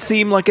eat can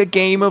seem like a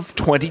game of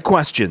 20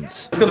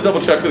 questions. Just going to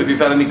double check if you've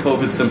had any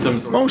COVID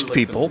symptoms. Most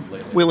people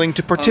willing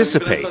to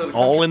participate,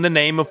 all in the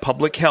name of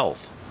public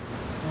health.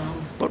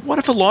 But what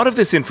if a lot of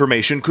this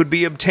information could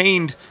be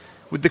obtained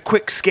with the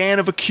quick scan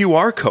of a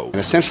QR code? And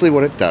essentially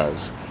what it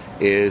does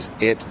is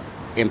it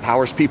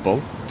empowers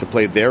people to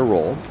play their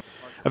role.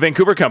 A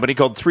Vancouver company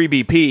called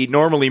 3BP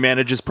normally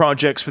manages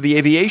projects for the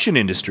aviation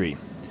industry.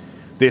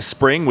 This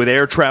spring, with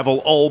air travel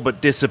all but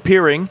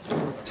disappearing,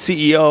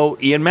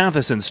 CEO Ian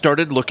Matheson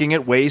started looking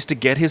at ways to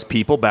get his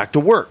people back to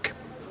work.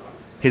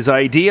 His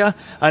idea,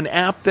 an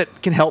app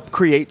that can help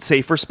create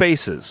safer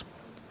spaces.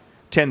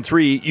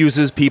 10-3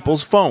 uses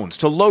people's phones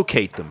to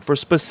locate them for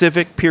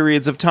specific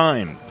periods of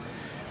time.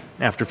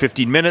 After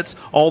 15 minutes,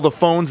 all the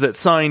phones that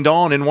signed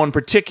on in one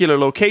particular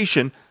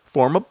location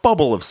form a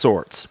bubble of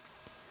sorts.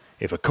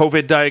 If a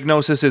COVID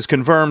diagnosis is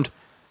confirmed,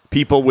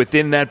 people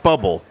within that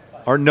bubble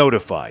are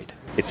notified.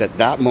 It's at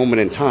that moment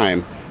in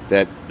time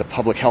that the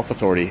Public Health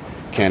Authority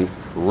can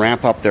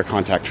ramp up their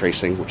contact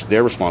tracing, which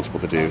they're responsible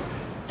to do,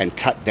 and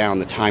cut down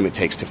the time it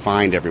takes to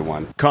find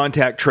everyone.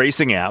 Contact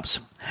tracing apps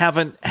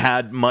haven't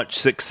had much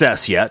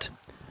success yet.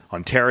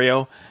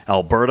 Ontario,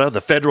 Alberta,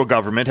 the federal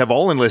government have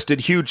all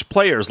enlisted huge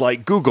players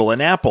like Google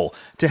and Apple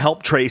to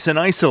help trace and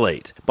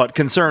isolate, but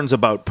concerns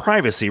about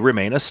privacy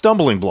remain a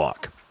stumbling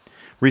block.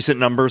 Recent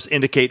numbers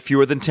indicate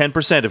fewer than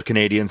 10% of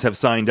Canadians have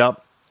signed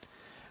up.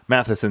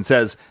 Matheson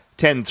says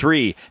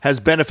 10-3 has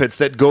benefits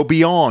that go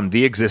beyond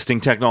the existing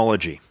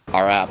technology.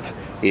 Our app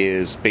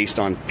is based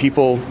on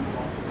people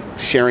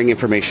sharing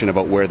information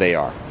about where they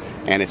are,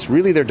 and it's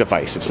really their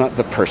device, it's not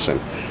the person.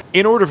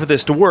 In order for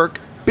this to work,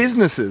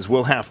 businesses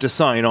will have to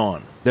sign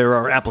on. There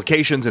are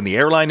applications in the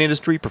airline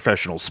industry,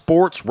 professional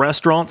sports,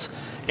 restaurants,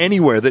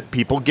 anywhere that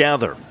people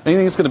gather.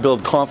 Anything that's going to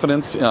build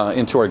confidence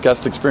into our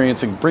guest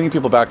experience and bringing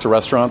people back to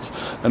restaurants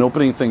and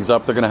opening things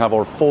up, they're going to have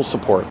our full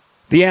support.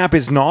 The app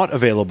is not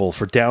available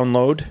for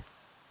download.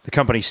 The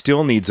company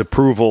still needs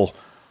approval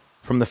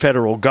from the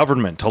federal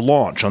government to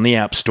launch on the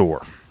App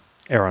Store.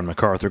 Aaron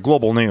MacArthur,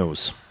 Global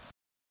News.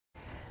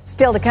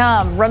 Still to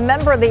come,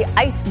 remember the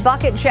Ice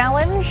Bucket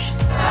Challenge?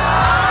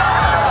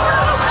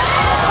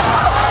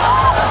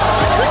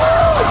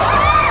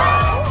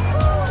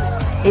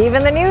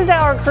 Even the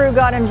NewsHour crew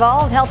got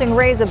involved, helping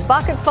raise a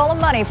bucket full of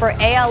money for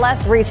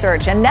ALS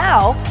research. And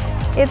now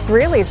it's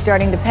really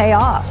starting to pay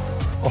off.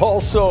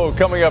 Also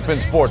coming up in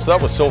sports,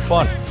 that was so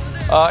fun.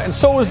 And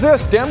so is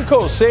this,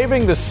 Demko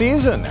saving the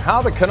season.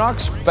 How the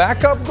Canucks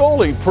backup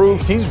goalie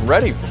proved he's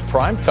ready for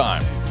prime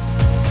time.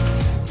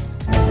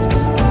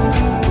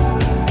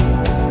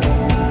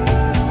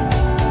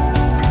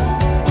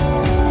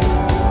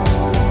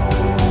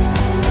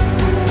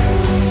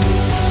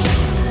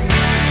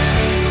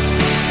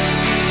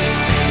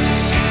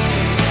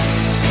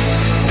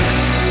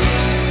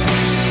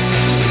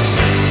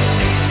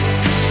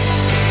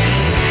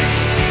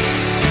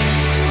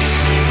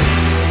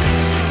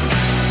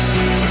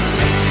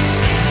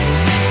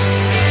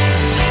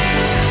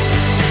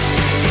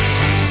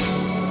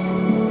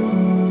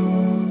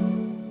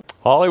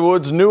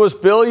 Hollywood's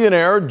newest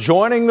billionaire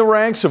joining the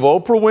ranks of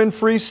Oprah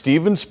Winfrey,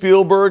 Steven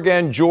Spielberg,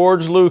 and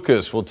George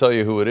Lucas. We'll tell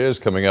you who it is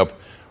coming up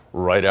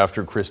right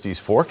after Christy's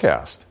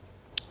forecast.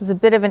 It was a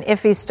bit of an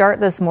iffy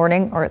start this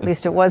morning, or at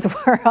least it was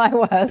where I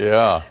was.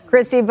 Yeah.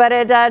 Christy, but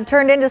it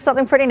turned into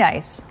something pretty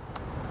nice.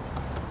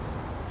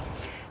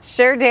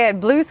 Sure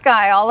did. Blue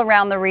sky all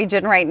around the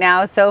region right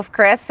now, so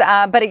Chris.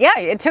 But yeah,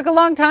 it took a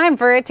long time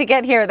for it to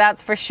get here,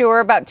 that's for sure.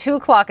 About 2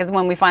 o'clock is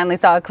when we finally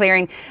saw a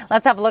clearing.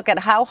 Let's have a look at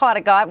how hot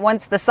it got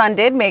once the sun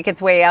did make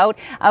its way out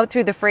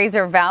through the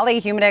Fraser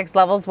Valley. Humidex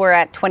levels were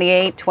at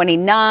 28,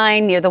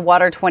 29, near the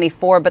water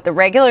 24, but the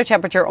regular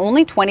temperature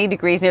only 20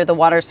 degrees near the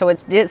water, so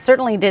it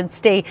certainly did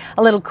stay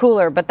a little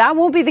cooler. But that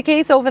won't be the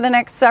case over the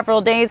next several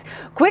days.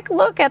 Quick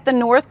look at the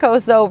North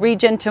Coast, though,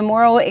 region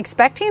tomorrow.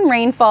 Expecting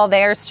rainfall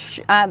there.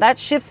 That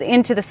shifts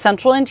into the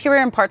central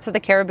interior and parts of the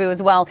Cariboo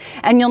as well.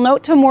 And you'll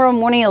note tomorrow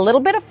morning a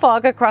little bit of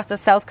fog across the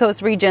South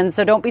Coast region,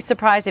 so don't be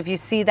surprised if you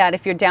see that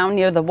if you're down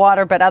near the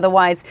water. But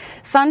otherwise,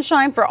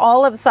 sunshine for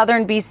all of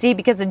southern BC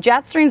because the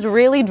jet stream's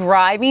really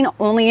driving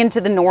only into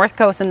the North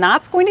Coast, and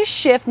that's going to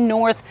shift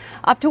north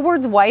up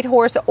towards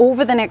Whitehorse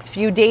over the next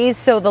few days.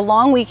 So the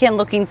long weekend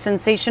looking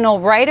sensational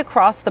right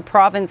across the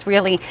province,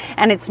 really.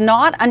 And it's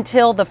not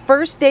until the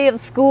first day of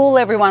school,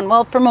 everyone,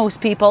 well, for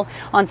most people,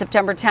 on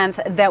September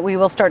 10th, that we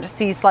will start to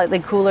see slightly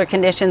cooler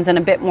conditions and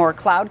a bit more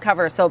cloud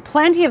cover. So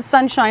plenty of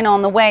sunshine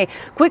on the way.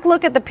 Quick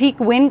look at the peak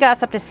wind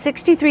gusts up to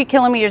 63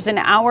 kilometers an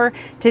hour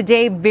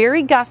today.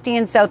 Very gusty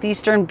in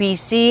southeastern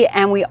BC,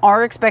 and we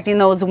are expecting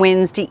those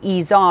winds to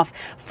ease off.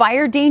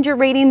 Fire danger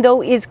rating,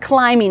 though, is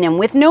climbing, and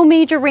with no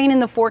major rain in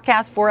the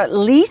forecast for at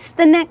least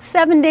the next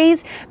 7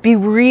 days, be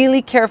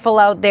really careful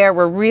out there.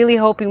 We're really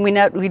hoping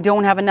we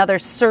don't have another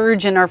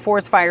surge in our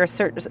forest fire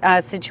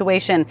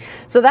situation.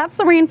 So that's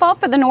the rainfall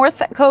for the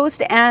North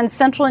Coast and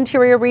central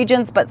interior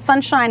regions, but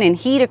sunshine and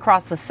heat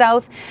across the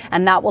south,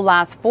 and that will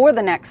last for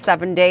the next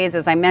 7 days.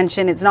 As I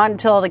mentioned, it's not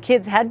until the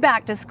kids head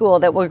back to school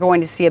that we're going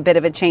to see a bit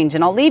of a change.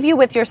 And I'll leave you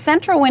with your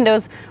Central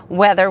Windows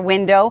weather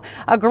window.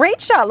 A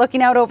great shot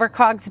looking out over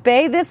Cox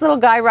Bay. This little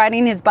guy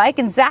riding his bike,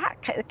 and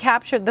Zach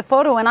captured the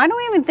photo, and I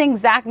don't even think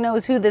Zach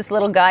knows who this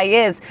little guy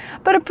is,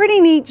 but a pretty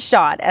neat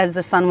shot as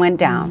the sun went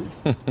down.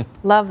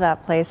 Love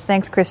that place.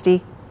 Thanks,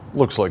 Christy.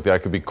 Looks like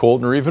that could be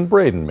Colton or even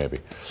Braden, maybe.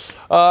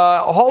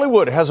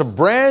 Hollywood has a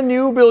brand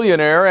new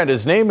billionaire, and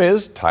his name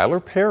is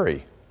Tyler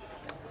Perry.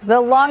 The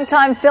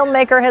longtime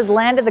filmmaker has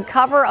landed the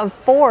cover of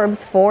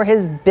Forbes for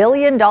his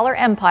billion-dollar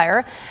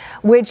empire,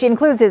 which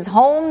includes his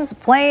homes,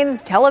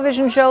 planes,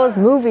 television shows,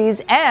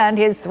 movies, and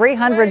his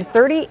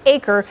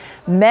 330-acre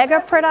mega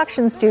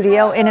production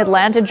studio in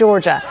Atlanta,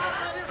 Georgia.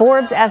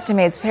 Forbes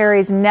estimates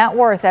Perry's net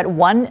worth at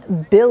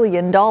 $1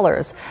 billion,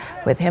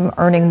 with him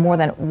earning more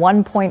than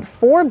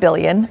 $1.4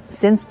 billion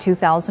since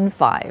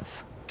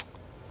 2005.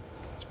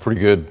 It's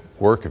pretty good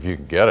work if you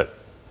can get it,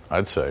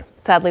 I'd say.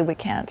 Sadly, we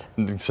can't.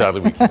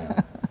 Sadly, we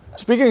can't.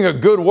 Speaking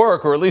of good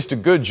work, or at least a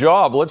good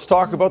job, let's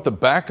talk about the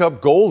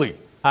backup goalie.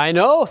 I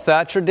know,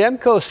 Thatcher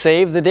Demko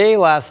saved the day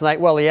last night.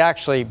 Well, he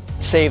actually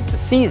saved the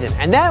season.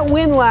 And that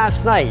win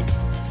last night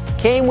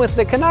came with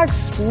the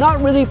Canucks not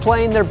really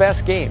playing their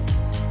best game.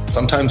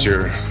 Sometimes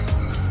you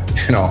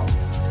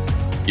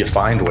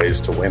find ways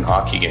to win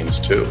hockey games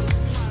too.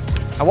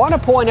 I want to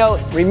point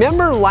out,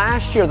 remember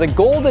last year, the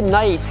Golden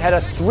Knights had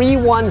a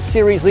 3-1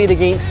 series lead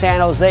against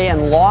San Jose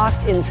and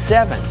lost in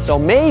 7. So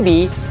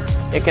maybe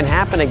it can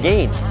happen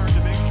again.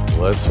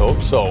 Let's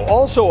hope so.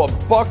 Also, a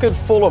bucket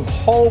full of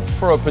hope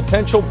for a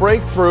potential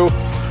breakthrough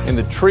in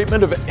the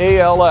treatment of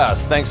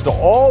ALS, thanks to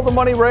all the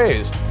money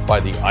raised by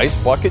the Ice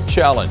Bucket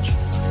Challenge.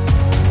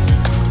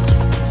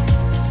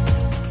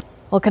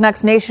 Well,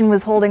 Canucks Nation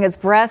was holding its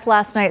breath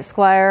last night,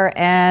 Squire,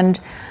 and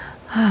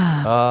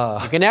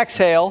you can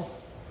exhale.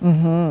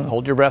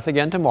 Hold your breath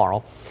again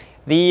tomorrow.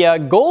 The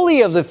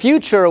goalie of the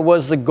future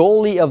was the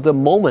goalie of the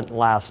moment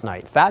last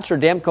night. Thatcher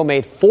Demko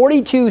made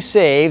 42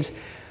 saves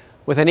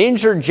with an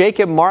injured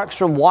Jacob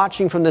Markstrom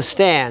watching from the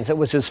stands. It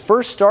was his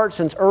first start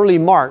since early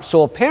March,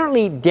 so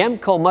apparently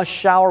Demko must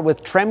shower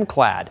with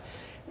Tremclad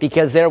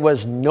because there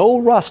was no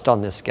rust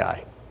on this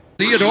guy.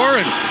 Theodore,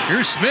 and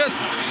here's Smith.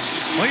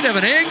 Might have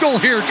an angle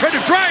here, trying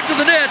to drive to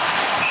the net.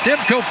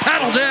 Demko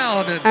paddled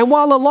down. And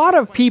while a lot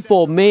of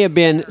people may have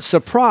been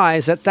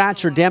surprised that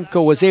Thatcher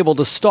Demko was able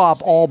to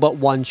stop all but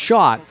one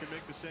shot,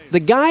 the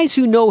guys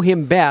who know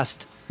him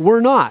best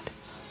were not,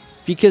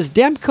 because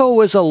Demko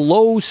was a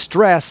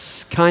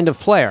low-stress kind of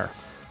player.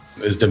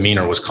 His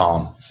demeanor was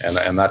calm,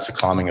 and that's a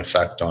calming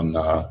effect on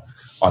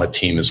a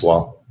team as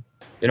well.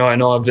 I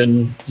know I've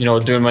been,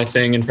 doing my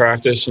thing in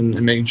practice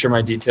and making sure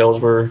my details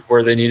were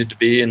where they needed to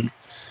be. And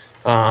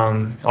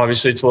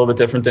obviously it's a little bit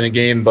different than a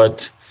game,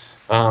 but,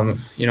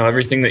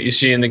 everything that you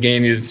see in the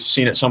game, you've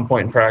seen at some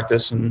point in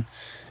practice, and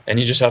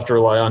you just have to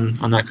rely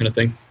on that kind of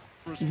thing.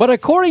 But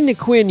according to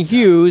Quinn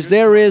Hughes,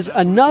 there is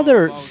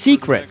another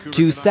secret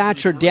to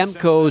Thatcher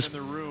Demko's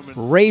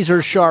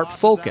razor-sharp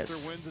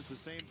focus.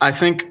 I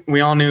think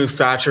we all knew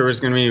Thatcher was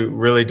going to be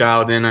really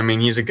dialed in. I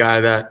mean, he's a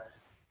guy that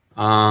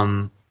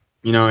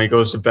You know, he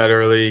goes to bed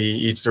early,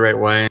 he eats the right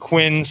way.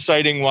 Quinn,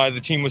 citing why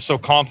the team was so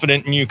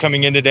confident in you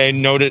coming in today,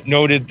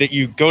 noted that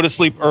you go to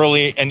sleep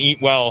early and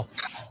eat well.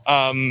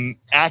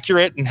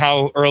 Accurate, and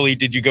how early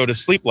did you go to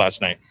sleep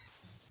last night?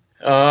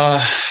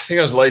 I think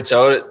I was lights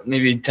out at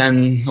maybe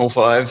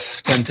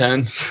 10:05,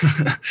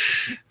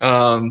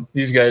 10:10.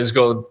 These guys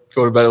go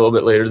to bed a little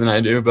bit later than I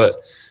do,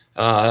 but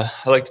I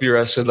like to be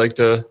rested. Like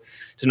to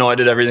know I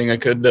did everything I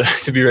could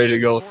to be ready to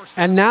go.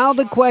 And now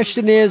the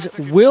question is,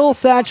 will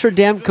Thatcher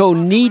Demko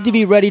need to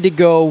be ready to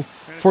go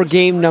for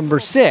game number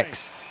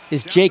 6?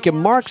 Is Jacob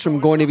Markstrom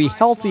going to be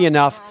healthy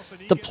enough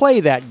to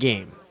play that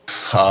game?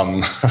 I'm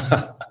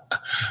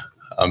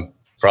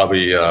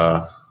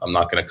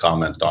not going to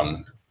comment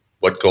on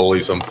what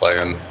goalies I'm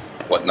playing,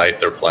 what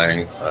night they're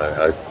playing.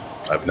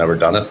 I've never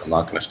done it. I'm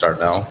not going to start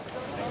now.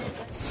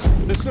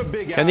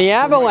 Can the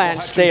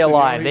Avalanche stay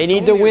alive? They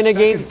need to win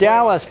against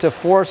Dallas to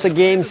force a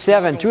Game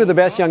 7. Two of the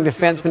best young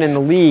defensemen in the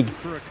league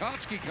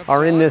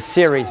are in this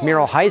series.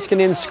 Miro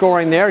Heiskanen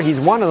scoring there. He's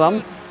one of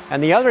them.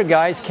 And the other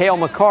guy's Cale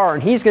Makar,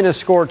 and he's going to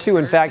score too.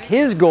 In fact,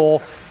 his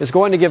goal is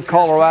going to give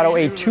Colorado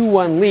a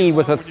 2-1 lead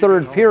with a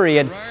third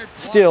period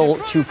still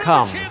to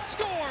come.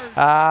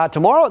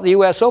 Tomorrow at the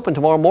U.S. Open,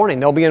 tomorrow morning,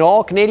 there'll be an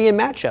all-Canadian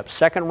matchup,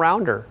 second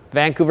rounder.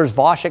 Vancouver's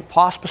Vasek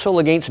Pospisil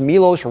against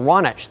Milos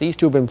Raonic. These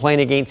two have been playing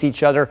against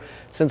each other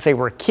since they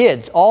were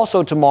kids.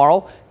 Also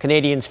tomorrow,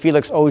 Canadians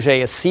Felix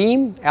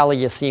Auger-Aliassime,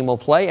 Aliassime will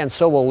play, and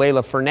so will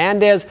Leylah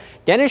Fernandez.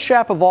 Denis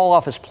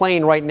Shapovalov is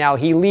playing right now.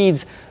 He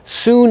leads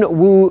Soon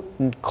Woo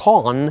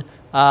Kwon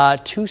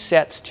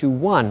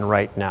 2-1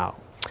 right now.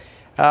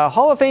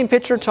 Hall of Fame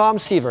pitcher Tom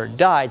Seaver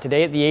died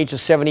today at the age of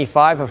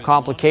 75 of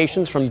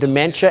complications from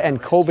dementia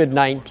and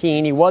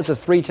COVID-19. He was a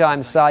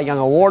 3-time Cy Young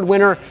Award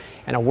winner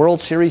and a World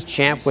Series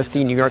champ with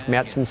the New York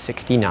Mets in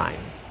 '69.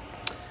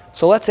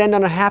 So let's end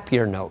on a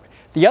happier note.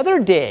 The other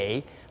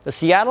day, the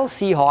Seattle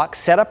Seahawks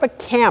set up a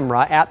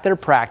camera at their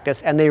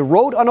practice and they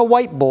wrote on a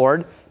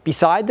whiteboard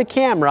beside the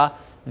camera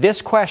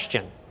this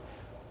question: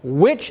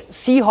 which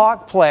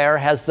Seahawk player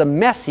has the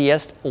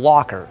messiest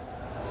locker?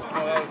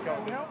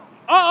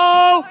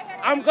 Uh-oh!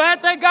 I'm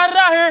glad they got it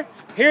out here.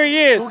 Here he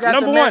is,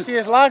 number one.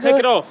 Locker? Take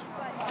it off.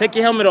 Take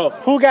your helmet off.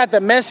 Who got the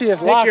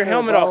messiest locker? Take your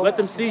helmet off. Let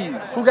them see you.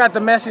 Who got the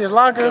messiest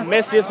locker? The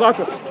messiest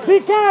locker.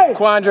 PK!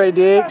 Quandre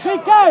Diggs.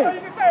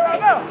 PK! right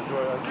now.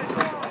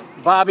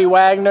 Bobby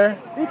Wagner.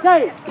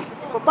 PK,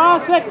 for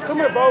 5 seconds. Come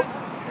here, Bo.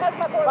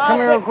 Come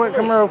here real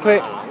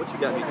quick.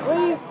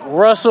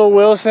 Russell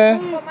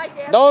Wilson.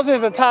 Those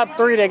is the top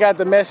 3 that got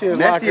the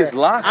messiest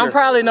locker. I'm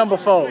probably number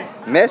 4.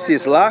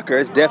 Messiest locker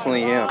is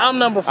definitely him. I'm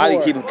number 4. I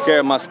can keep care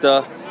of my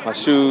stuff, my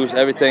shoes,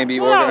 everything be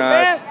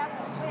organized. You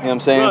know what I'm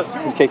saying? Russ,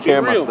 you take care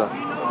of my stuff.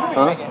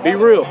 Huh? Be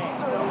real.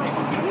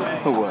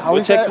 Who what?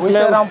 We said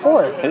I'm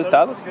 4. It's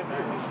Tyler.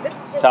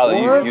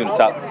 Tyler, you in the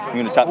top.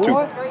 You in the top 2.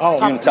 Oh,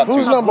 you in the top 2.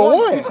 Who's number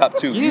 1? You top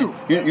 2. You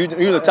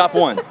in the top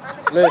 1.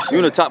 Listen. You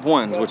in the top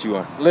 1 is what you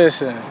are.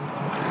 Listen.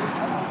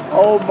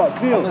 Oh my God.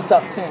 I'm in the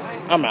top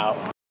 10. I'm out.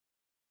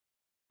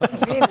 We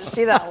need to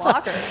see that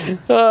locker.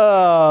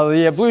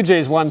 The Blue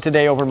Jays won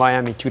today over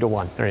Miami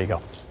 2-1. There you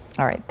go.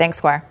 All right. Thanks,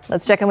 Squire.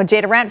 Let's check in with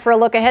Jay Durant for a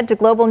look ahead to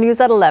Global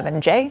News at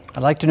 11. Jay?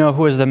 I'd like to know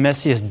who has the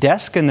messiest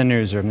desk in the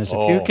newsroom. There's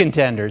a few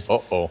contenders.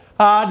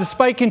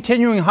 Despite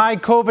continuing high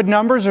COVID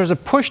numbers, there's a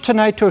push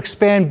tonight to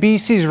expand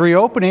BC's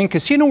reopening.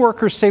 Casino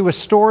workers say with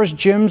stores,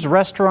 gyms,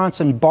 restaurants,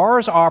 and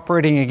bars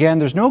operating again,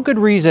 there's no good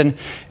reason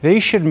they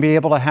shouldn't be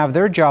able to have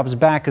their jobs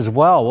back as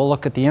well. We'll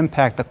look at the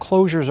impact the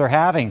closures are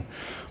having.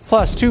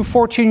 Plus, 2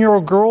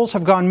 14-year-old girls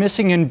have gone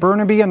missing in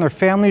Burnaby and their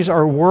families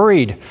are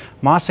worried.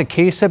 Masa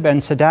Kasib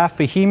and Sadaf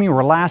Fahimi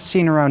were last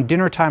seen around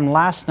dinner time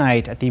last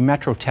night at the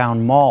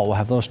Metrotown Mall. We'll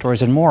have those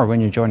stories and more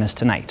when you join us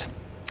tonight.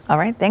 All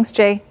right. Thanks,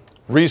 Jay.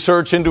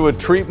 Research into a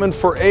treatment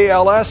for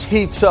ALS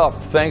heats up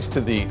thanks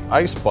to the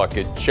Ice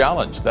Bucket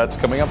Challenge. That's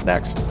coming up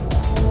next.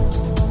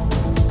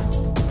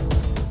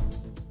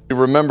 You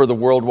remember the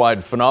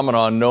worldwide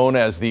phenomenon known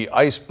as the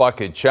Ice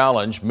Bucket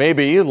Challenge.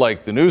 Maybe,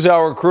 like the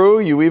NewsHour crew,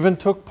 you even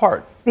took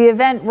part. The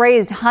event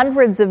raised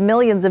hundreds of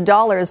millions of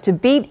dollars to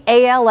beat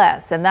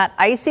ALS, and that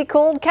icy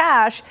cold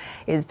cash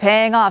is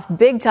paying off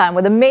big time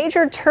with a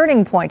major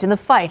turning point in the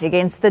fight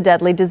against the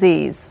deadly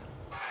disease.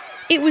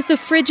 It was the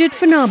frigid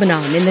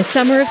phenomenon in the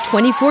summer of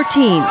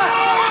 2014.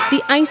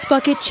 The Ice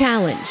Bucket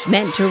Challenge,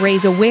 meant to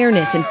raise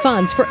awareness and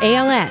funds for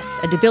ALS,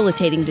 a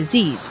debilitating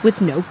disease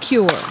with no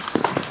cure.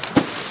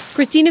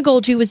 Christina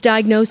Golgi was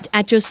diagnosed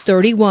at just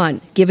 31,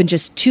 given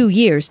just 2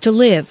 years to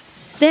live.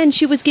 Then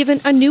she was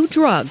given a new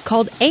drug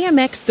called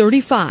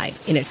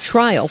AMX35 in a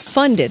trial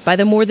funded by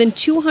the more than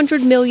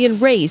 $200 million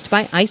raised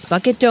by Ice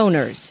Bucket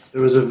donors.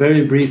 There was a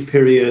very brief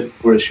period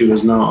where she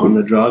was not on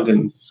the drug,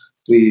 and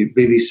we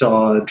really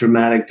saw a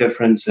dramatic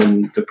difference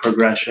in the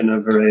progression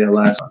of her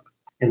ALS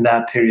in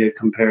that period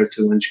compared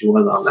to when she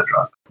was on the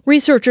drug.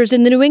 Researchers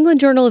in the New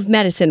England Journal of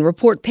Medicine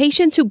report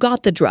patients who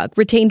got the drug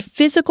retained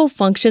physical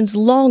functions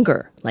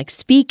longer, like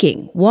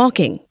speaking,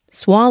 walking,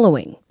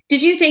 swallowing.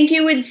 Did you think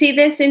you would see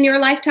this in your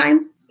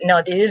lifetime?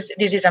 No, this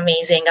is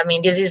amazing. I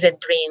mean, this is a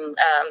dream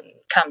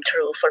come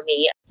true for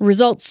me.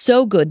 Results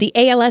so good, the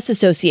ALS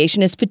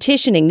Association is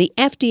petitioning the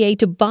FDA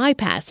to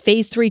bypass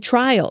phase 3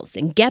 trials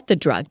and get the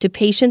drug to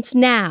patients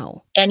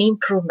now. Any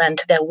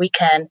improvement that we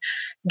can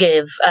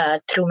give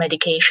through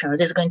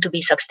medications is going to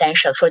be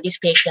substantial for these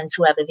patients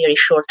who have a very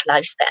short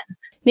lifespan.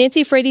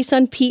 Nancy Frady's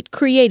son Pete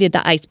created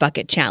the Ice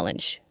Bucket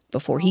Challenge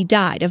before he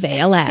died of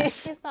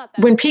ALS.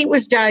 When Pete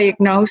was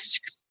diagnosed,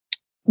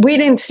 we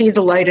didn't see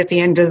the light at the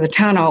end of the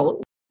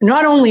tunnel.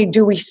 Not only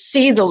do we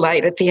see the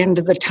light at the end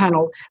of the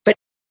tunnel, but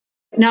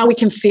now we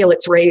can feel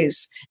its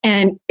rays,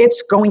 and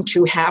it's going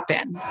to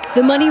happen.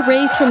 The money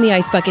raised from the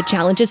Ice Bucket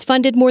Challenge has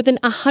funded more than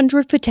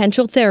 100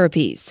 potential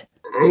therapies.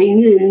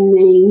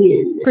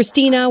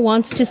 Christina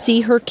wants to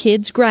see her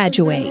kids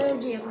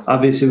graduate.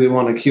 Obviously, we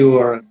want a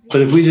cure,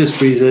 but if we just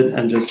freeze it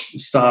and just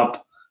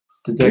stop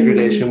the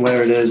degradation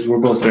where it is, we're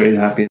both very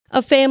happy.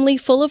 A family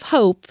full of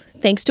hope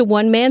thanks to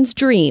one man's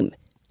dream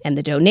and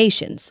the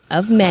donations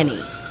of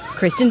many.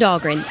 Kristen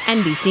Dahlgren,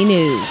 NBC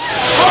News.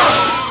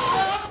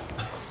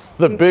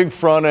 The big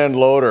front-end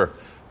loader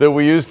that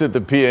we used at the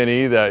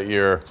PNE that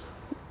year.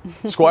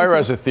 Squire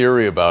has a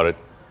theory about it.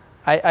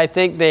 I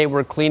think they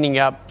were cleaning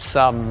up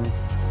some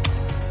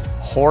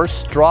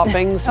horse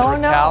droppings or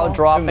cow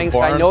droppings.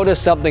 I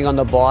noticed something on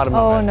the bottom of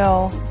it. Oh,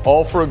 no.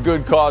 All for a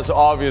good cause,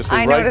 obviously,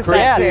 I right, noticed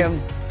Christy? that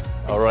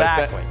too. All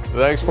right. Exactly.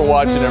 Thanks for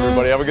watching,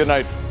 everybody. Have a good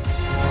night.